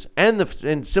fighters, and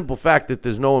the simple fact that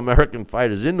there's no American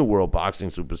fighters in the World Boxing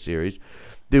Super Series,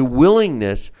 the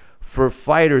willingness for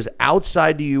fighters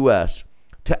outside the U.S.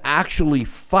 to actually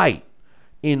fight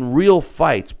in real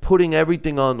fights, putting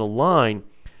everything on the line,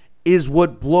 is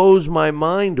what blows my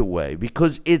mind away,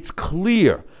 because it's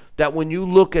clear that when you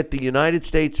look at the United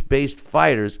States-based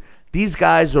fighters, these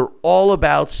guys are all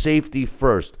about safety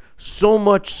first, so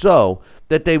much so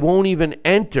that they won't even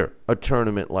enter a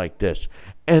tournament like this.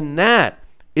 And that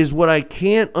is what I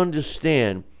can't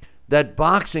understand that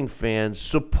boxing fans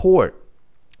support.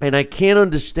 And I can't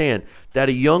understand that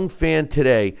a young fan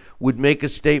today would make a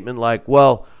statement like,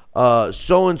 well,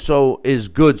 so-and-so is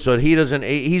good, so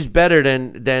he's better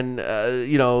than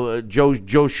Joe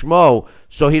Schmo,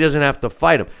 so he doesn't have to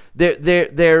fight him.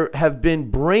 They have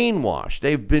been brainwashed.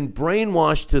 They've been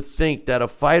brainwashed to think that a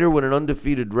fighter with an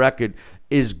undefeated record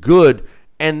is good,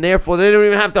 and therefore they don't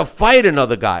even have to fight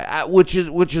another guy, which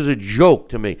is a joke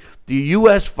to me. The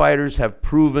U.S. fighters have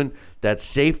proven that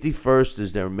safety first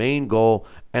is their main goal,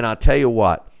 and I'll tell you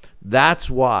what, that's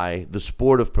why the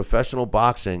sport of professional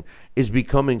boxing is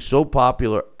becoming so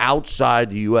popular outside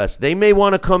the U.S. They may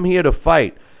want to come here to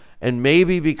fight, and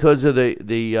maybe because of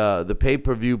the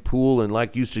pay-per-view pool, and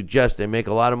like you suggest, they make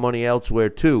a lot of money elsewhere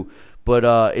too. But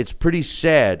it's pretty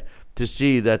sad to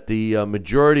see that the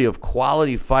majority of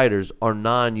quality fighters are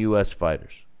non-U.S.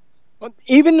 fighters.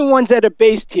 Even the ones that are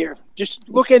based here. Just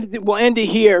look at it. We'll end it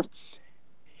here.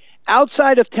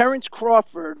 Outside of Terrence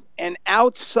Crawford and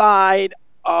outside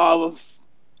of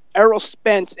Errol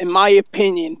Spence, in my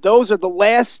opinion, those are the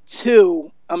last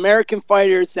two American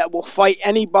fighters that will fight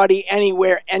anybody,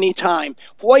 anywhere, anytime.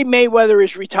 Floyd Mayweather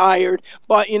is retired,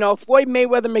 but Floyd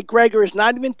Mayweather-McGregor is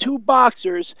not even two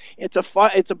boxers. It's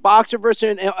a boxer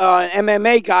versus an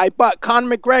MMA guy. But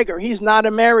Conor McGregor, he's not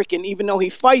American, even though he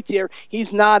fights here.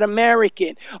 He's not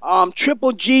American.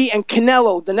 Triple G and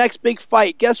Canelo, the next big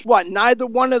fight. Guess what? Neither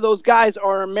one of those guys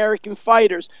are American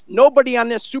fighters. Nobody on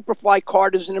this Superfly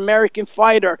card is an American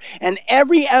fighter, and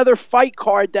every other fight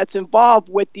card that's involved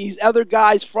with these other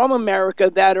guys from America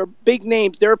that are big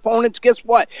names, their opponents, guess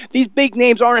what? These big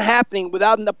names aren't happening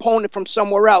without an opponent from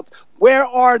somewhere else. Where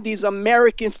are these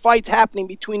American fights happening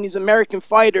between these American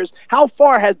fighters? How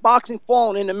far has boxing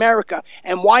fallen in America?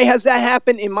 And why has that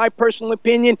happened, in my personal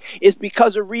opinion, is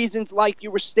because of reasons like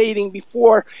you were stating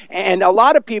before, and a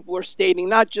lot of people are stating,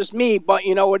 not just me, but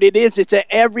you know what it is? It's that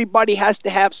everybody has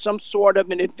to have some sort of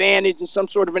an advantage and some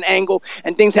sort of an angle,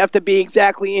 and things have to be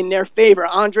exactly in their favor.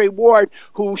 Andre Ward,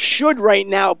 who should right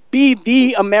now be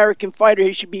the American fighter,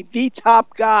 he should be the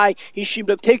top guy. He should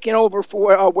have taken over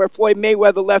for where Floyd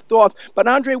Mayweather left off. But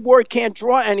Andre Ward can't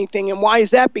draw anything, and why is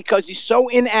that? Because he's so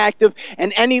inactive,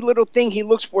 and any little thing he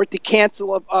looks for to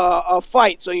cancel a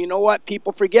fight. So you know what?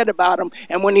 People forget about him,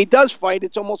 and when he does fight,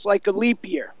 it's almost like a leap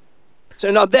year.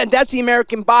 So no, that's the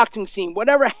American boxing scene.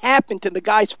 Whatever happened to the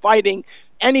guys fighting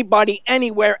anybody,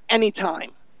 anywhere,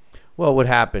 anytime? Well, what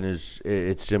happened is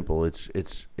it's simple.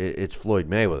 It's Floyd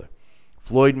Mayweather.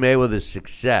 Floyd Mayweather's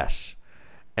success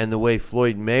and the way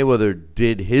Floyd Mayweather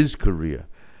did his career,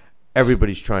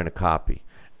 everybody's trying to copy.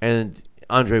 And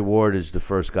Andre Ward is the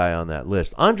first guy on that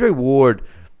list. Andre Ward,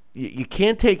 you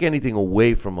can't take anything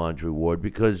away from Andre Ward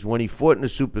because when he fought in the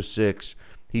Super 6,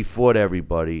 he fought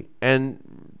everybody. And,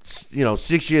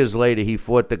 6 years later, he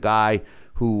fought the guy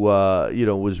who,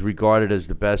 was regarded as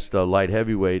the best light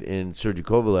heavyweight in Sergey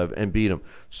Kovalev and beat him.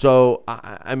 So,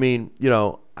 I mean,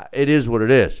 it is what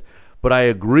it is. But I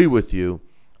agree with you.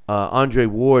 Andre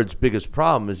Ward's biggest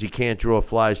problem is he can't draw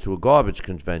flies to a garbage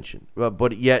convention,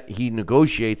 but yet he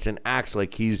negotiates and acts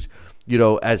like he's,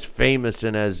 as famous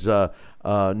and as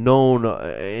known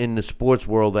in the sports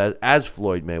world as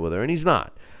Floyd Mayweather, and he's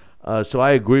not. So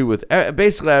I agree with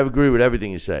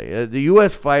everything you say. The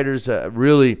U.S. fighters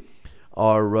really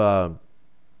are.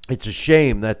 It's a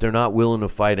shame that they're not willing to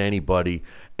fight anybody,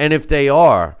 and if they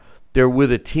are, they're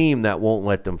with a team that won't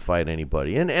let them fight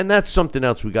anybody. And that's something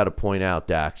else we got to point out,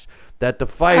 Dax, that the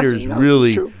fighters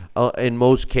really, in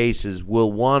most cases,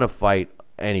 will want to fight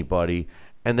anybody,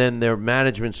 and then their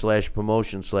management /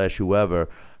 promotion / whoever,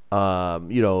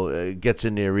 gets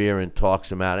in their ear and talks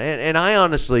them out. And I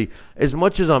honestly, as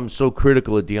much as I'm so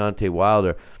critical of Deontay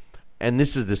Wilder, and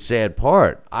this is the sad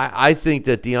part, I think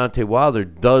that Deontay Wilder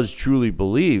does truly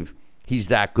believe he's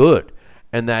that good,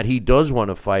 and that he does want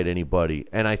to fight anybody.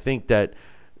 And I think that,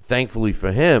 thankfully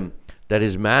for him, that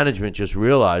his management just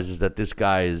realizes that this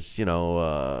guy is,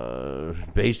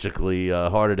 basically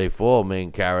Harder They Fall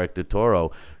main character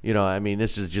Toro.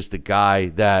 This is just a guy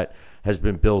that has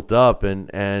been built up,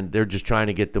 and they're just trying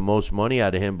to get the most money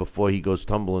out of him before he goes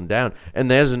tumbling down.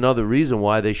 And there's another reason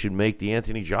why they should make the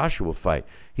Anthony Joshua fight.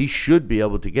 He should be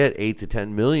able to get $8 to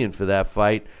 $10 million for that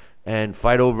fight and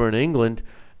fight over in England.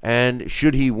 And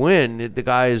should he win, the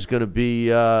guy is going to be,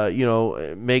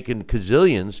 making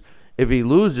gazillions. If he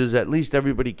loses, at least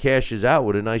everybody cashes out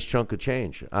with a nice chunk of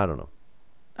change. I don't know.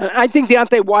 I think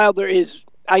Deontay Wilder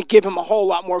I give him a whole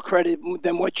lot more credit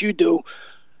than what you do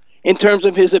in terms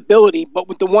of his ability. But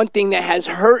with the one thing that has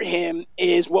hurt him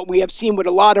is what we have seen with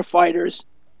a lot of fighters.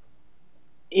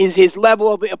 is his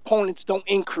level of opponents don't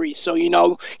increase. So,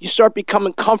 you start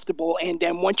becoming comfortable, and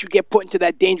then once you get put into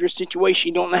that dangerous situation,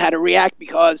 you don't know how to react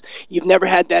because you've never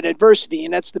had that adversity,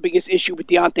 and that's the biggest issue with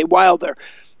Deontay Wilder.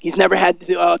 He's never had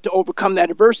to overcome that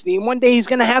adversity. And one day he's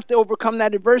going to have to overcome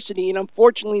that adversity. And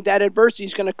unfortunately, that adversity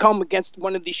is going to come against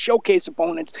one of these showcase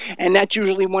opponents. And that's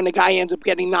usually when the guy ends up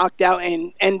getting knocked out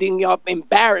and ending up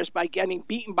embarrassed by getting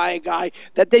beaten by a guy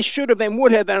that they should have and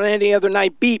would have on any other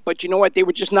night beat. But you know what? They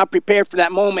were just not prepared for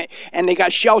that moment. And they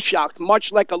got shell-shocked,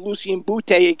 much like a Lucien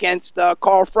Bute against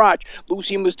Carl Froch.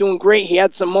 Lucien was doing great. He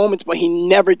had some moments, but he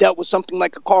never dealt with something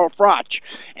like a Carl Froch.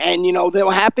 And,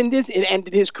 what happened is it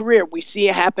ended his career. We see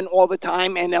it happen all the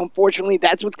time, and unfortunately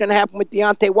that's what's going to happen with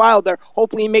Deontay Wilder.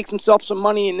 Hopefully he makes himself some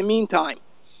money in the meantime.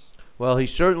 Well, he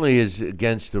certainly is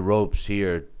against the ropes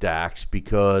here, Dax,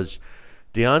 because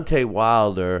Deontay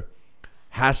Wilder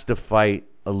has to fight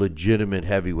a legitimate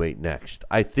heavyweight next.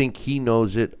 I think he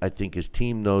knows it. I think his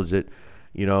team knows it.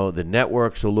 The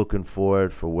networks are looking for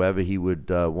it for wherever he would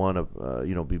want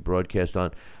to be broadcast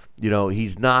on.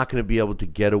 He's not going to be able to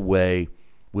get away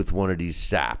with one of these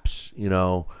saps.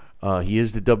 He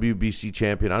is the WBC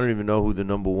champion. I don't even know who the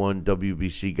number one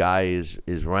WBC guy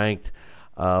is ranked,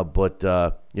 but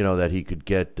that he could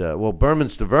get. Berman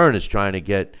Stavern is trying to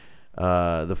get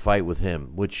the fight with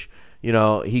him, which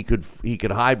he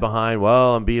could hide behind.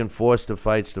 Well, I'm being forced to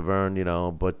fight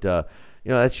Stavern, but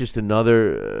that's just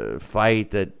another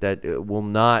fight that will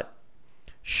not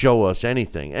show us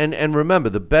anything. And remember,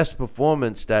 the best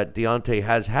performance that Deontay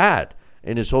has had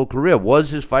in his whole career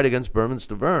was his fight against Berman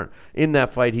Stavern. In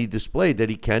that fight, he displayed that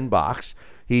he can box.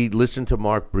 He listened to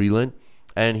Mark Breland,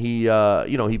 and he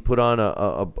put on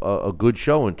a good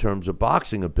show in terms of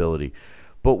boxing ability.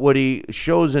 But what he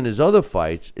shows in his other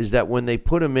fights is that when they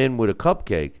put him in with a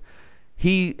cupcake,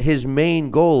 his main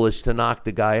goal is to knock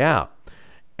the guy out.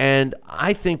 And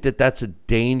I think that that's a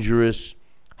dangerous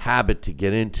habit to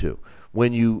get into.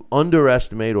 When you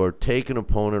underestimate or take an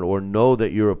opponent or know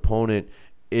that your opponent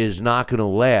is not going to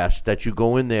last, that you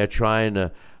go in there trying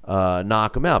to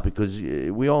knock him out, because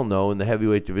we all know in the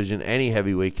heavyweight division, any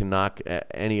heavyweight can knock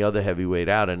any other heavyweight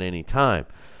out at any time.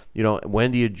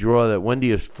 When do you draw that? When do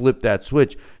you flip that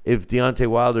switch? If Deontay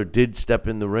Wilder did step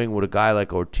in the ring with a guy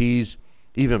like Ortiz,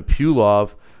 even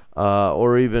Pulov,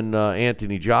 or even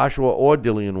Anthony Joshua or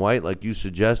Dillian White, like you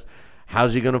suggest,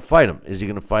 how's he going to fight him? Is he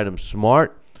going to fight him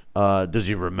smart? Does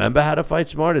he remember how to fight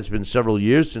smart? It's been several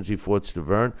years since he fought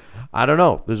Stavern. I don't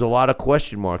know. There's a lot of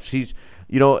question marks. He's,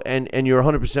 and you're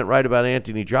 100% right about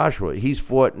Anthony Joshua. He's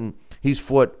fought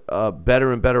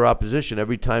better and better opposition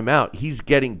every time out. He's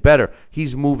getting better.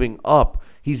 He's moving up.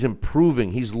 He's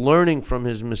improving. He's learning from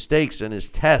his mistakes and his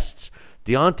tests.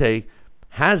 Deontay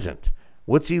hasn't.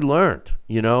 What's he learned?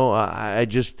 I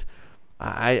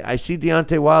see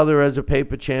Deontay Wilder as a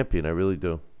paper champion. I really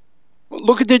do.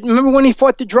 Remember when he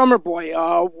fought the drummer boy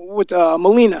with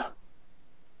Molina?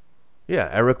 Yeah,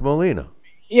 Eric Molina.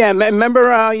 Yeah,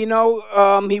 remember,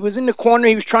 he was in the corner.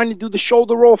 He was trying to do the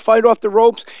shoulder roll, fight off the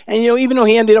ropes. And, even though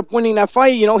he ended up winning that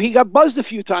fight, he got buzzed a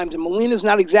few times. And Molina's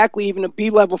not exactly even a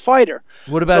B-level fighter.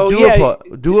 What about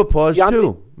Duhaupas,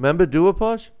 too? Remember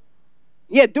Duhaupas?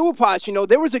 Yeah, Duhaupas,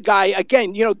 there was a guy,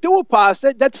 again,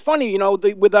 Duhaupas, that's funny,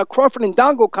 with Crawford and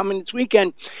Dongo coming this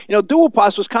weekend,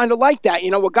 Duhaupas was kind of like that,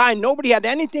 a guy nobody had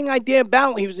anything idea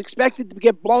about. He was expected to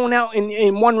get blown out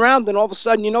in one round, and all of a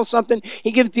sudden, something,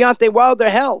 he gives Deontay Wilder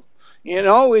hell.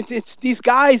 It's these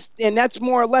guys, and that's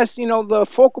more or less, the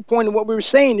focal point of what we were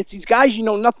saying. It's these guys you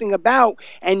know nothing about,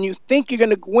 and you think you're going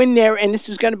to go in there, and this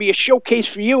is going to be a showcase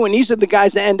for you, and these are the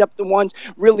guys that end up the ones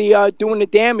really doing the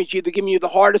damage, either giving you the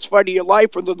hardest fight of your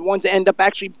life, or the ones that end up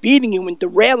actually beating you and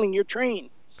derailing your train.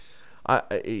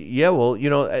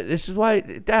 This is why,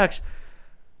 Dax,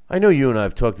 I know you and I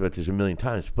have talked about this a million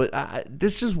times, but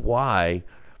this is why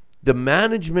the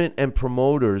management and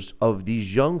promoters of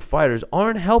these young fighters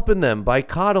aren't helping them by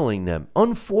coddling them.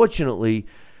 Unfortunately,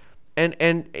 and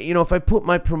if I put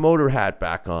my promoter hat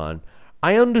back on,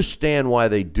 I understand why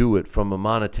they do it from a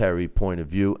monetary point of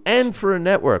view and for a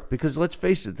network, because let's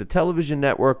face it, the television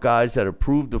network guys that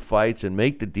approve the fights and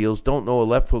make the deals don't know a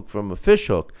left hook from a fish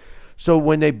hook. So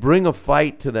when they bring a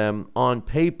fight to them on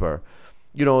paper,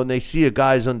 and they see a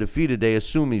guy's undefeated, they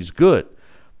assume he's good.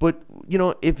 But,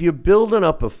 if you're building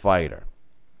up a fighter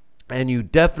and you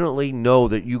definitely know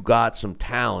that you got some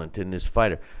talent in this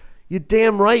fighter, you're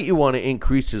damn right you want to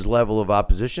increase his level of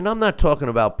opposition. I'm not talking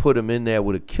about put him in there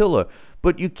with a killer,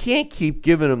 but you can't keep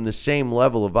giving him the same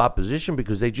level of opposition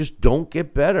because they just don't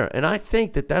get better. And I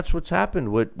think that that's what's happened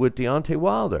with Deontay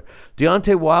Wilder.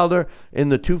 Deontay Wilder, in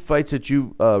the two fights that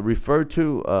you referred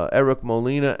to, Eric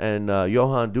Molina and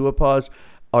Johann Duhaupas,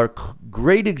 are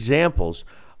great examples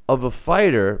of a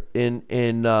fighter in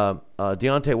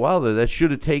Deontay Wilder that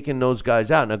should have taken those guys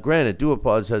out. Now, granted,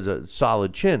 Duhaupas has a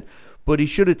solid chin, but he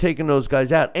should have taken those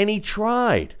guys out, and he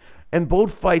tried. And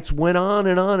both fights went on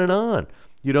and on and on.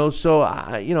 So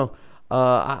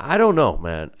I don't know,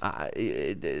 man.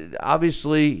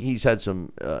 Obviously, he's had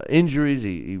some injuries.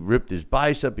 He ripped his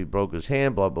bicep. He broke his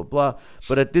hand, blah, blah, blah.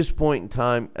 But at this point in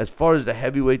time, as far as the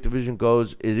heavyweight division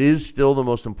goes, it is still the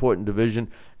most important division.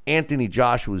 Anthony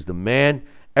Joshua is the man.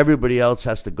 Everybody else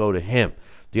has to go to him.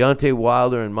 Deontay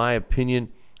Wilder, in my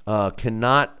opinion,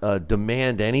 cannot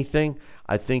demand anything.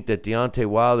 I think that Deontay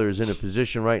Wilder is in a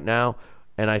position right now,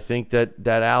 and I think that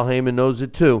Al Heyman knows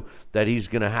it too, that he's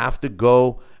going to have to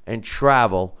go and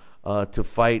travel to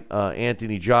fight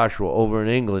Anthony Joshua over in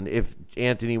England. If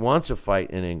Anthony wants a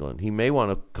fight in England, he may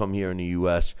want to come here in the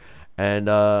U.S. And,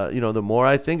 the more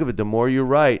I think of it, the more you're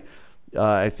right.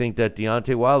 I think that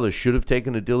Deontay Wilder should have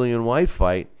taken the Dillian White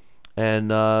fight, and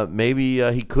maybe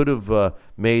he could have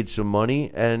made some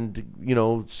money and,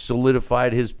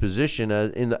 solidified his position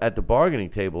at the bargaining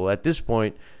table. At this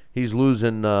point, he's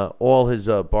losing all his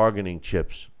bargaining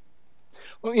chips.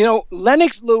 Well,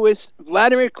 Lennox Lewis,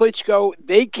 Vladimir Klitschko,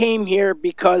 they came here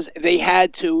because they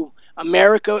had to.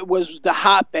 America was the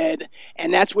hotbed,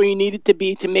 and that's where you needed to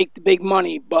be to make the big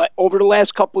money. But over the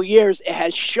last couple of years, it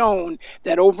has shown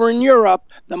that over in Europe,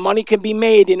 the money can be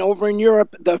made, and over in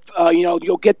Europe,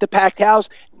 you'll get the packed house.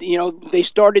 They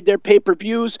started their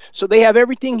pay-per-views, so they have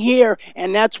everything here,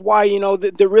 and that's why,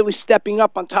 they're really stepping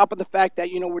up on top of the fact that,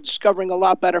 we're discovering a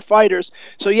lot better fighters.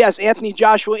 So, yes, Anthony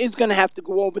Joshua is going to have to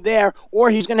go over there, or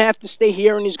he's going to have to stay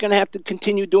here, and he's going to have to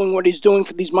continue doing what he's doing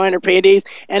for these minor paydays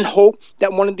and hope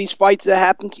that one of these fights that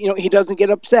happens, he doesn't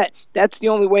get upset. That's the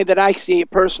only way that I see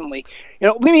it personally.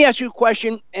 Let me ask you a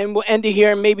question, and we'll end it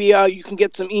here, and maybe you can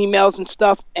get some emails and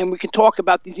stuff, and we can talk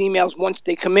about these emails once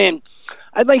they come in.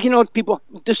 I'd like people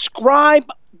describe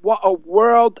what a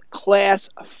world-class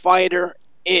fighter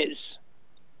is.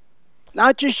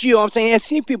 Not just you. I'm saying I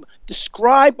see people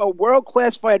describe a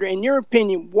world-class fighter. In your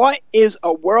opinion, what is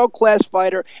a world-class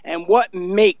fighter, and what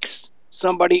makes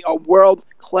somebody a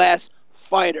world-class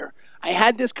fighter? I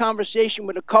had this conversation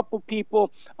with a couple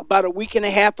people about a week and a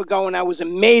half ago, and I was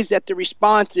amazed at the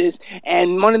responses.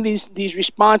 And one of these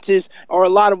responses are a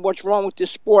lot of what's wrong with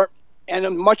this sport.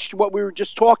 And much to what we were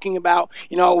just talking about,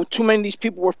 too many of these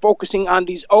people were focusing on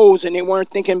these O's, and they weren't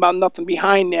thinking about nothing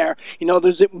behind there.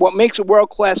 What makes a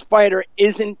world-class fighter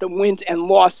isn't the wins and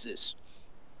losses.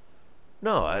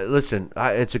 No, listen,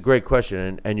 it's a great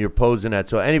question, and you're posing that.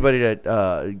 So anybody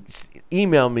that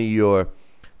email me your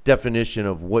definition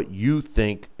of what you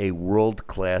think a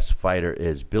world-class fighter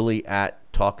is. Billy at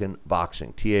Talkin'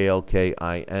 Boxing,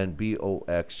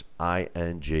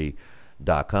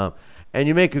 TalkinBoxing.com. And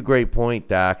you make a great point,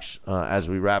 Dax, as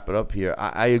we wrap it up here.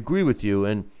 I agree with you,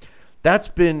 and that's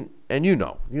been, and you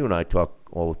and I talk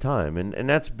all the time, and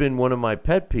that's been one of my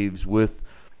pet peeves with,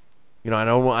 I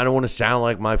don't want to sound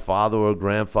like my father or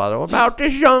grandfather about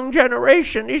this young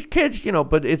generation, these kids,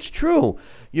 but it's true,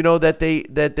 that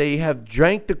they have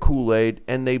drank the Kool-Aid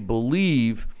and they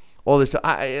believe all this. The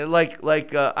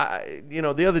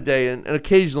other day, and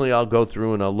occasionally I'll go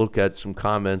through and I'll look at some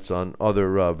comments on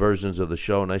other versions of the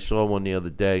show, and I saw one the other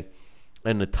day,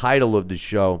 and the title of the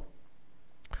show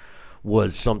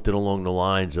was something along the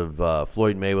lines of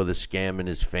Floyd Mayweather scamming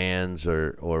his fans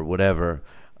or whatever.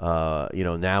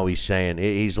 Now he's saying,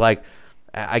 he's like,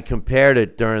 I compared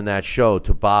it during that show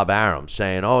to Bob Arum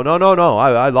saying, oh, no,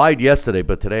 I lied yesterday,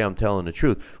 but today I'm telling the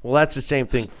truth. Well, that's the same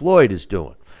thing Floyd is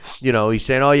doing. He's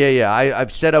saying, oh, yeah,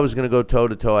 I've said I was going to go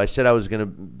toe-to-toe. I said I was going to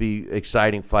be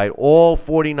exciting fight all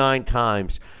 49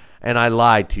 times, and I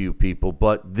lied to you people,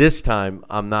 but this time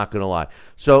I'm not going to lie.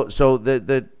 So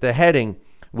the heading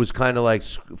was kind of like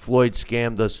Floyd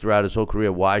scammed us throughout his whole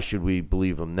career. Why should we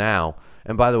believe him now?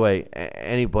 And by the way,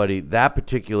 anybody, that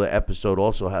particular episode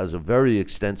also has a very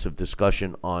extensive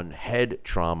discussion on head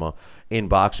trauma in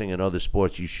boxing and other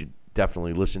sports. You should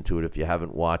definitely listen to it if you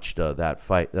haven't watched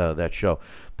that show.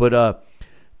 But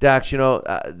Dax,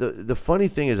 the funny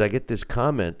thing is, I get this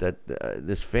comment that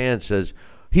this fan says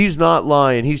he's not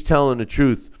lying, he's telling the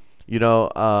truth,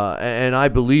 and I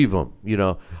believe him,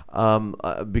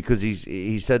 because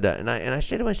he said that, and I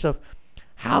say to myself,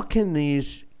 how can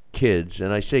these kids,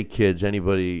 and I say kids,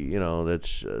 anybody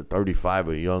that's 35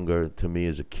 or younger to me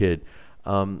is a kid,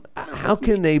 how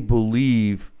can they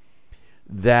believe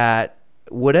that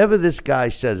whatever this guy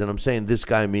says, and I'm saying this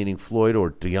guy meaning Floyd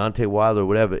or Deontay Wilder or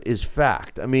whatever, is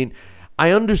fact? I mean,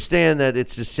 I understand that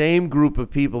it's the same group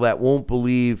of people that won't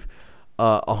believe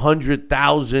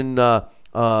 100,000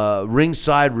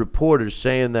 ringside reporters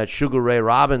saying that Sugar Ray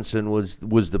Robinson was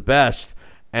the best,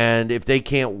 And if they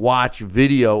can't watch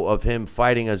video of him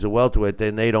fighting as a welterweight,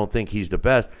 then they don't think he's the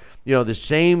best. You know, the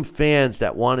same fans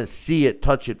that want to see it,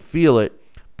 touch it, feel it,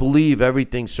 believe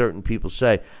everything certain people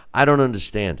say. I don't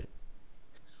understand it.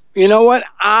 You know what?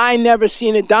 I never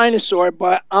seen a dinosaur,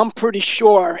 but I'm pretty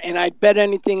sure, and I bet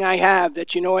anything I have,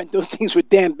 that, you know what, those things were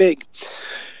damn big.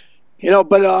 You know,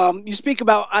 but you speak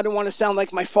about, I don't want to sound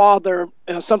like my father,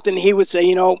 something he would say,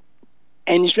 you know,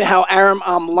 and you see how, Aram,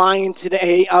 I'm lying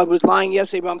today. I was lying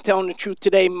yesterday, but I'm telling the truth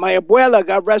today. My abuela,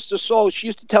 God rest her soul, she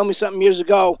used to tell me something years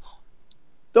ago.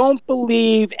 Don't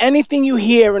believe anything you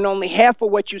hear and only half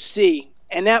of what you see.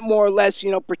 And that more or less,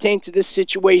 you know, pertains to this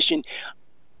situation.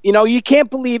 You know, you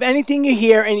can't believe anything you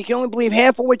hear, and you can only believe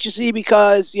half of what you see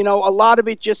because, you know, a lot of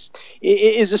it just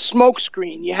is a smoke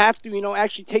screen. You have to, you know,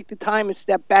 actually take the time and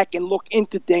step back and look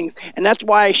into things. And that's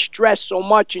why I stress so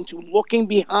much into looking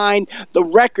behind the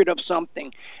record of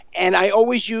something. And I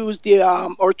always use the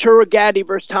Arturo Gatti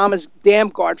versus Thomas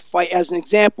Damgard fight as an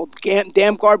example.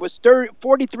 Damgard was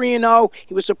 43-0.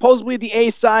 He was supposedly the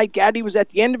A side. Gatti was at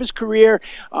the end of his career.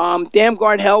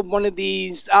 Damgard held one of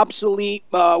these obsolete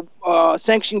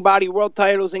sanctioning body world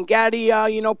titles, and Gatti,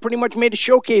 you know, pretty much made a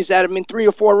showcase out of him in 3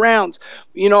 or 4 rounds.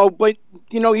 You know, but,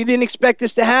 you know, you didn't expect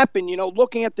this to happen. You know,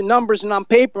 looking at the numbers and on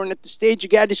paper and at the stage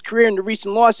of Gatti's career and the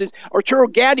recent losses, Arturo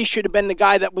Gatti should have been the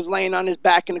guy that was laying on his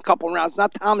back in a couple rounds,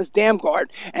 not Thomas Damgard.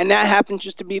 And that happens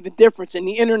just to be the difference. And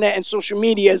the internet and social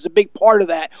media is a big part of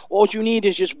that. All you need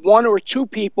is just 1 or 2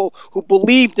 people who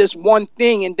believe this one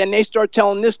thing, and then they start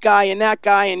telling this guy and that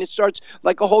guy, and it starts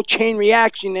like a whole chain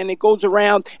reaction, and it goes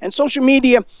around. And social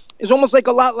media is almost like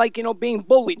a lot like, you know, being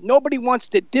bullied. Nobody wants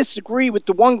to disagree with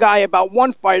the one guy about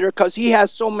one fighter because he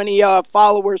has so many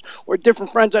followers or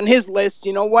different friends on his list.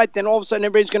 You know what? Then all of a sudden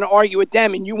everybody's going to argue with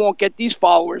them, and you won't get these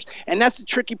followers. And that's the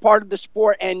tricky part of the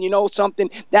sport. And, you know, something,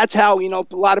 that's how, you know,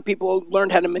 a lot of people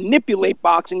learned how to manipulate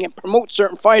boxing and promote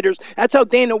certain fighters. That's how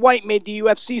Dana White made the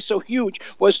UFC so huge,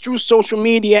 was through social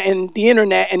media and the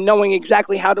internet and knowing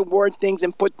exactly how to word things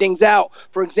and put things out.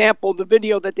 For example, the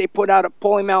video that they put out of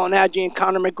Paulie Malignaggi and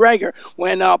Conor McGregor,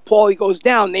 when Paulie goes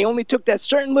down, they only took that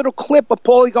certain little clip of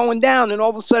Paulie going down, and all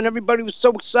of a sudden everybody was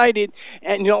so excited,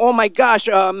 and, you know, oh my gosh,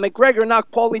 McGregor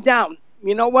knocked Paulie down.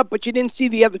 You know what? But you didn't see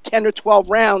the other 10 or 12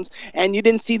 rounds, and you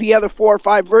didn't see the other 4 or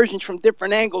 5 versions from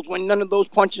different angles when none of those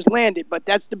punches landed. But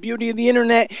that's the beauty of the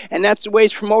internet, and that's the way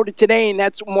it's promoted today, and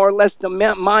that's more or less the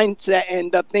mindset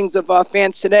and the things of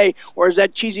fans today. Or as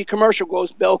that cheesy commercial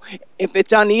goes, Bill, if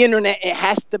it's on the internet, it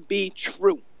has to be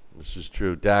true. This is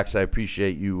true. Dax, I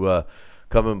appreciate you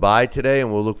coming by today,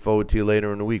 and we'll look forward to you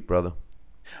later in the week, brother.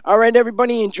 All right,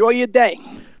 everybody, enjoy your day.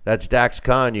 That's Dax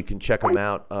Khan. You can check him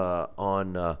out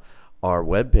on our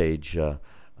webpage.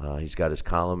 He's got his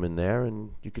column in there,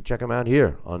 and you can check him out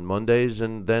here on Mondays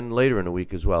and then later in the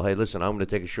week as well. Hey, listen, I'm going to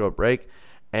take a short break,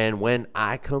 and when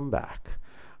I come back,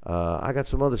 I got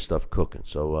some other stuff cooking,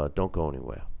 so don't go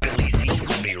anywhere. Billy C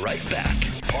will be right back.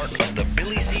 Part of the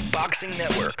Billy C Boxing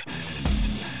Network.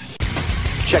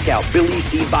 Check out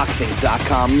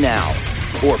BillyCBoxing.com now,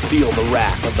 or feel the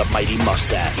wrath of the mighty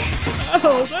mustache.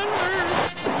 Oh, that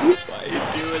hurts. Why are you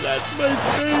doing that to my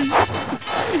face?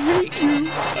 I hate you.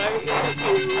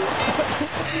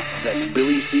 That's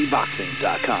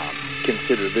BillyCBoxing.com.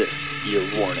 Consider this your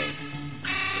warning.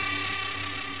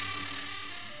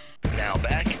 Now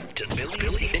back to Billy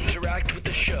C. Interact with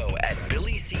the show at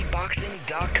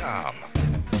BillyCBoxing.com.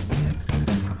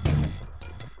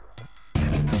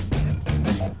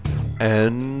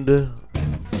 And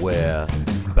we're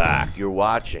back. You're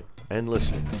watching and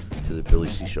listening to the Billy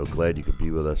C Show. Glad you could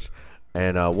be with us.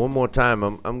 And one more time,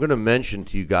 I'm going to mention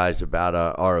to you guys about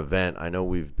our event. I know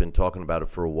we've been talking about it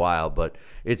for a while, but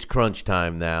it's crunch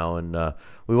time now, and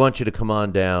we want you to come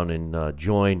on down and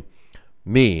join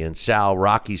me and Sal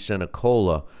Rocky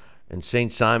Senecola and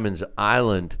St. Simon's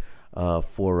Island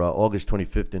for August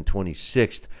 25th and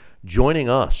 26th. Joining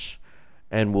us,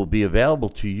 and will be available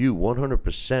to you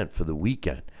 100% for the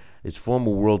weekend. It's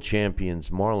former world champions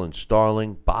Marlon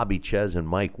Starling, Bobby Ches, and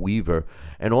Mike Weaver.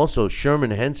 And also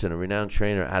Sherman Henson, a renowned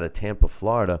trainer out of Tampa,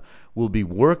 Florida, will be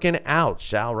working out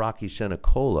Sal Rocky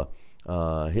Senecola,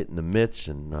 hitting the mitts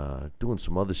and doing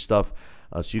some other stuff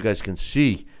so you guys can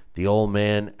see the old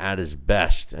man at his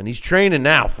best. And he's training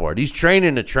now for it. He's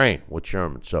training to train with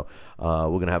Sherman. So we're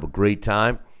going to have a great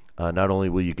time. Not only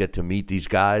will you get to meet these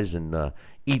guys and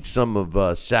eat some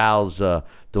of Sal's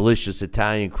delicious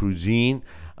Italian cuisine,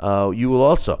 you will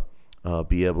also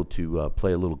be able to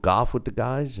play a little golf with the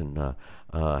guys and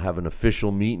have an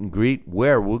official meet and greet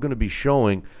where we're going to be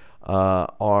showing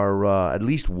our at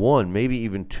least one, maybe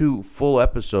even 2 full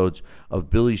episodes of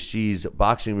Billy C's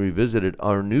Boxing Revisited,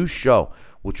 our new show,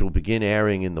 which will begin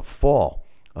airing in the fall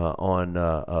on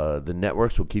the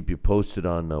networks. We'll keep you posted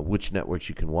on which networks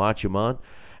you can watch them on.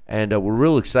 And we're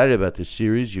real excited about this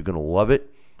series. You're going to love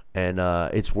it. And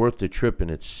it's worth the trip in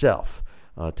itself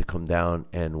to come down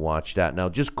and watch that. Now,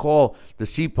 just call the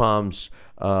Sea Palms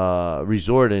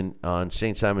Resort on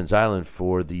St. Simon's Island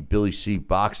for the Billy C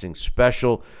Boxing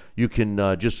Special. You can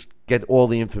just get all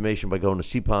the information by going to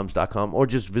seapalms.com or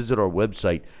just visit our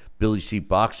website,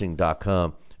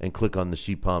 billycboxing.com, and click on the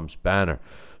Sea Palms banner.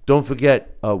 Don't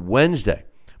forget, Wednesday,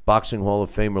 Boxing Hall of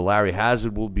Famer Larry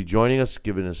Hazard will be joining us,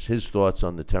 giving us his thoughts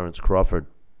on the Terrence Crawford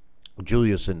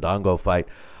Julius Ndongo fight,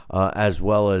 as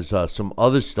well as some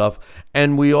other stuff.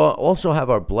 And we also have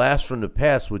our Blast from the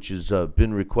Past, which has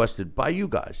been requested by you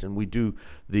guys. And we do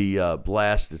the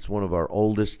Blast. It's one of our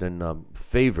oldest and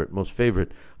most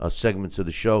favorite segments of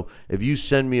the show. If you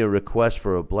send me a request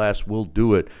for a Blast, we'll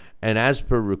do it. And as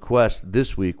per request,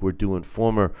 this week we're doing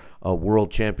former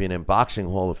world champion and Boxing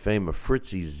Hall of Famer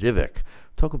Fritzy Zivic.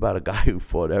 Talk about a guy who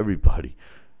fought everybody.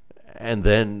 And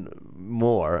then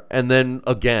more. And then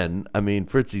again, I mean,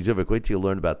 Fritzy Zivic, wait till you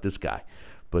learn about this guy.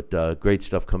 But great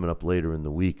stuff coming up later in the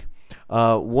week.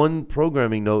 One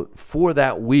programming note for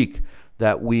that week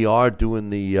that we are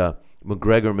doing the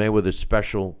McGregor-Mayweather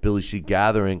special Billy C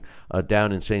gathering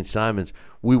down in St. Simon's.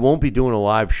 We won't be doing a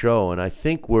live show, and I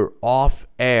think we're off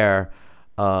air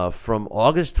from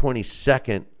August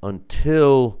 22nd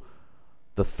until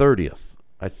the 30th.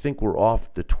 I think we're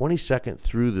off the 22nd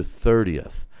through the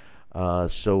 30th.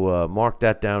 So mark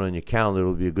that down on your calendar.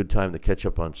 It'll be a good time to catch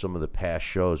up on some of the past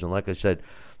shows. And like I said,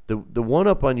 the one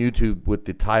up on YouTube with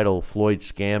the title Floyd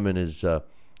Scamming His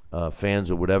Fans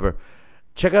or whatever,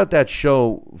 check out that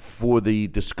show for the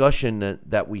discussion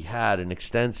that we had, an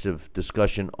extensive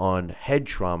discussion on head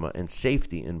trauma and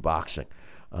safety in boxing.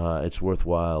 It's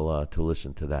worthwhile to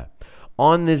listen to that.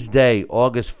 On this day,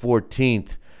 August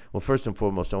 14th, well, first and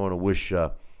foremost, I want to wish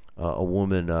a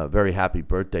woman a very happy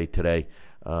birthday today.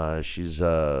 She's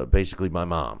basically my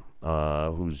mom,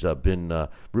 who's been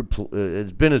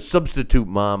has been a substitute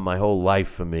mom my whole life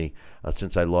for me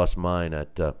since I lost mine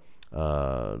at the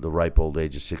ripe old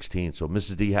age of 16. So,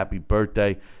 Mrs. D, happy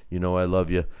birthday. You know I love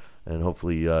you, and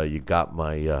hopefully you got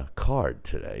my card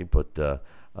today. But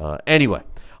anyway,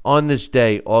 on this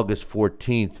day, August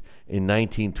 14th, in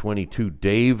 1922,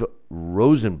 Dave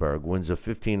Rosenberg wins a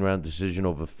 15-round decision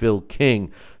over Phil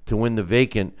King to win the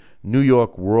vacant New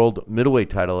York World Middleweight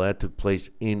title. That took place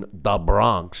in the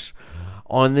Bronx.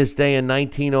 On this day in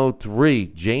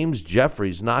 1903, James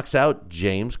Jeffries knocks out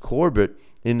James Corbett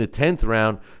in the 10th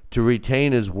round to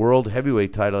retain his World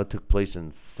Heavyweight title. That took place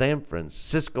in San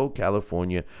Francisco,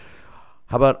 California.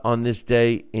 How about on this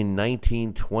day in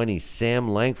 1920, Sam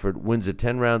Langford wins a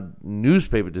 10-round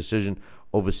newspaper decision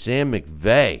over Sam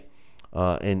McVeigh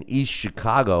in East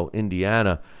Chicago,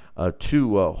 Indiana.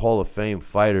 Two Hall of Fame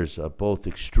fighters, both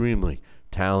extremely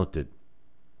talented.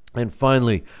 And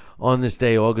finally, on this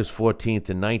day, August 14th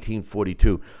in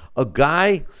 1942, a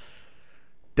guy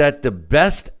that the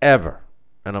best ever,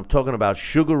 and I'm talking about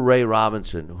Sugar Ray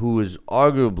Robinson, who is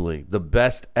arguably the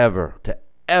best ever to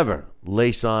ever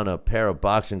lace on a pair of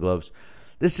boxing gloves.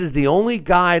 This is the only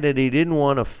guy that he didn't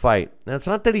want to fight. Now, it's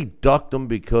not that he ducked him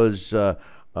because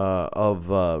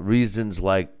of reasons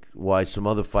like why some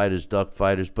other fighters duck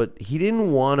fighters, but he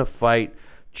didn't want to fight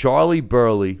Charlie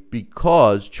Burley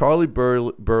because Charlie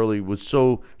Burley was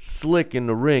so slick in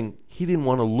the ring, he didn't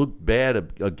want to look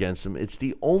bad against him. It's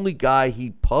the only guy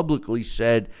he publicly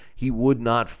said he would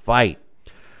not fight.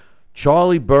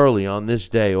 Charlie Burley on this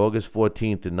day, August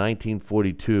 14th in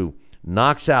 1942,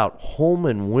 knocks out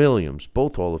Holman Williams,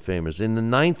 both Hall of Famers, in the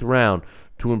 9th round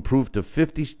to improve to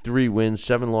 53 wins,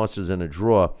 7 losses, and a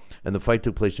draw, and the fight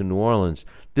took place in New Orleans.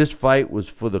 This fight was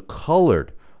for the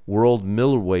colored world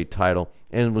middleweight title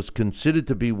and was considered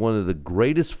to be one of the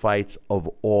greatest fights of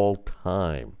all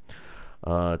time.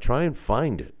 Try and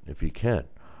find it if you can.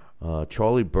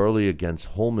 Charlie Burley against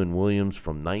Holman Williams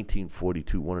from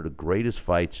 1942, one of the greatest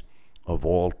fights of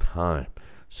all time.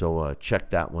 So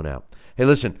check that one out. Hey,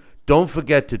 listen, don't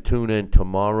forget to tune in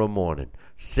tomorrow morning.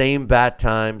 Same bat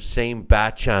time, same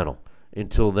bat channel.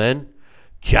 Until then,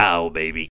 ciao, baby.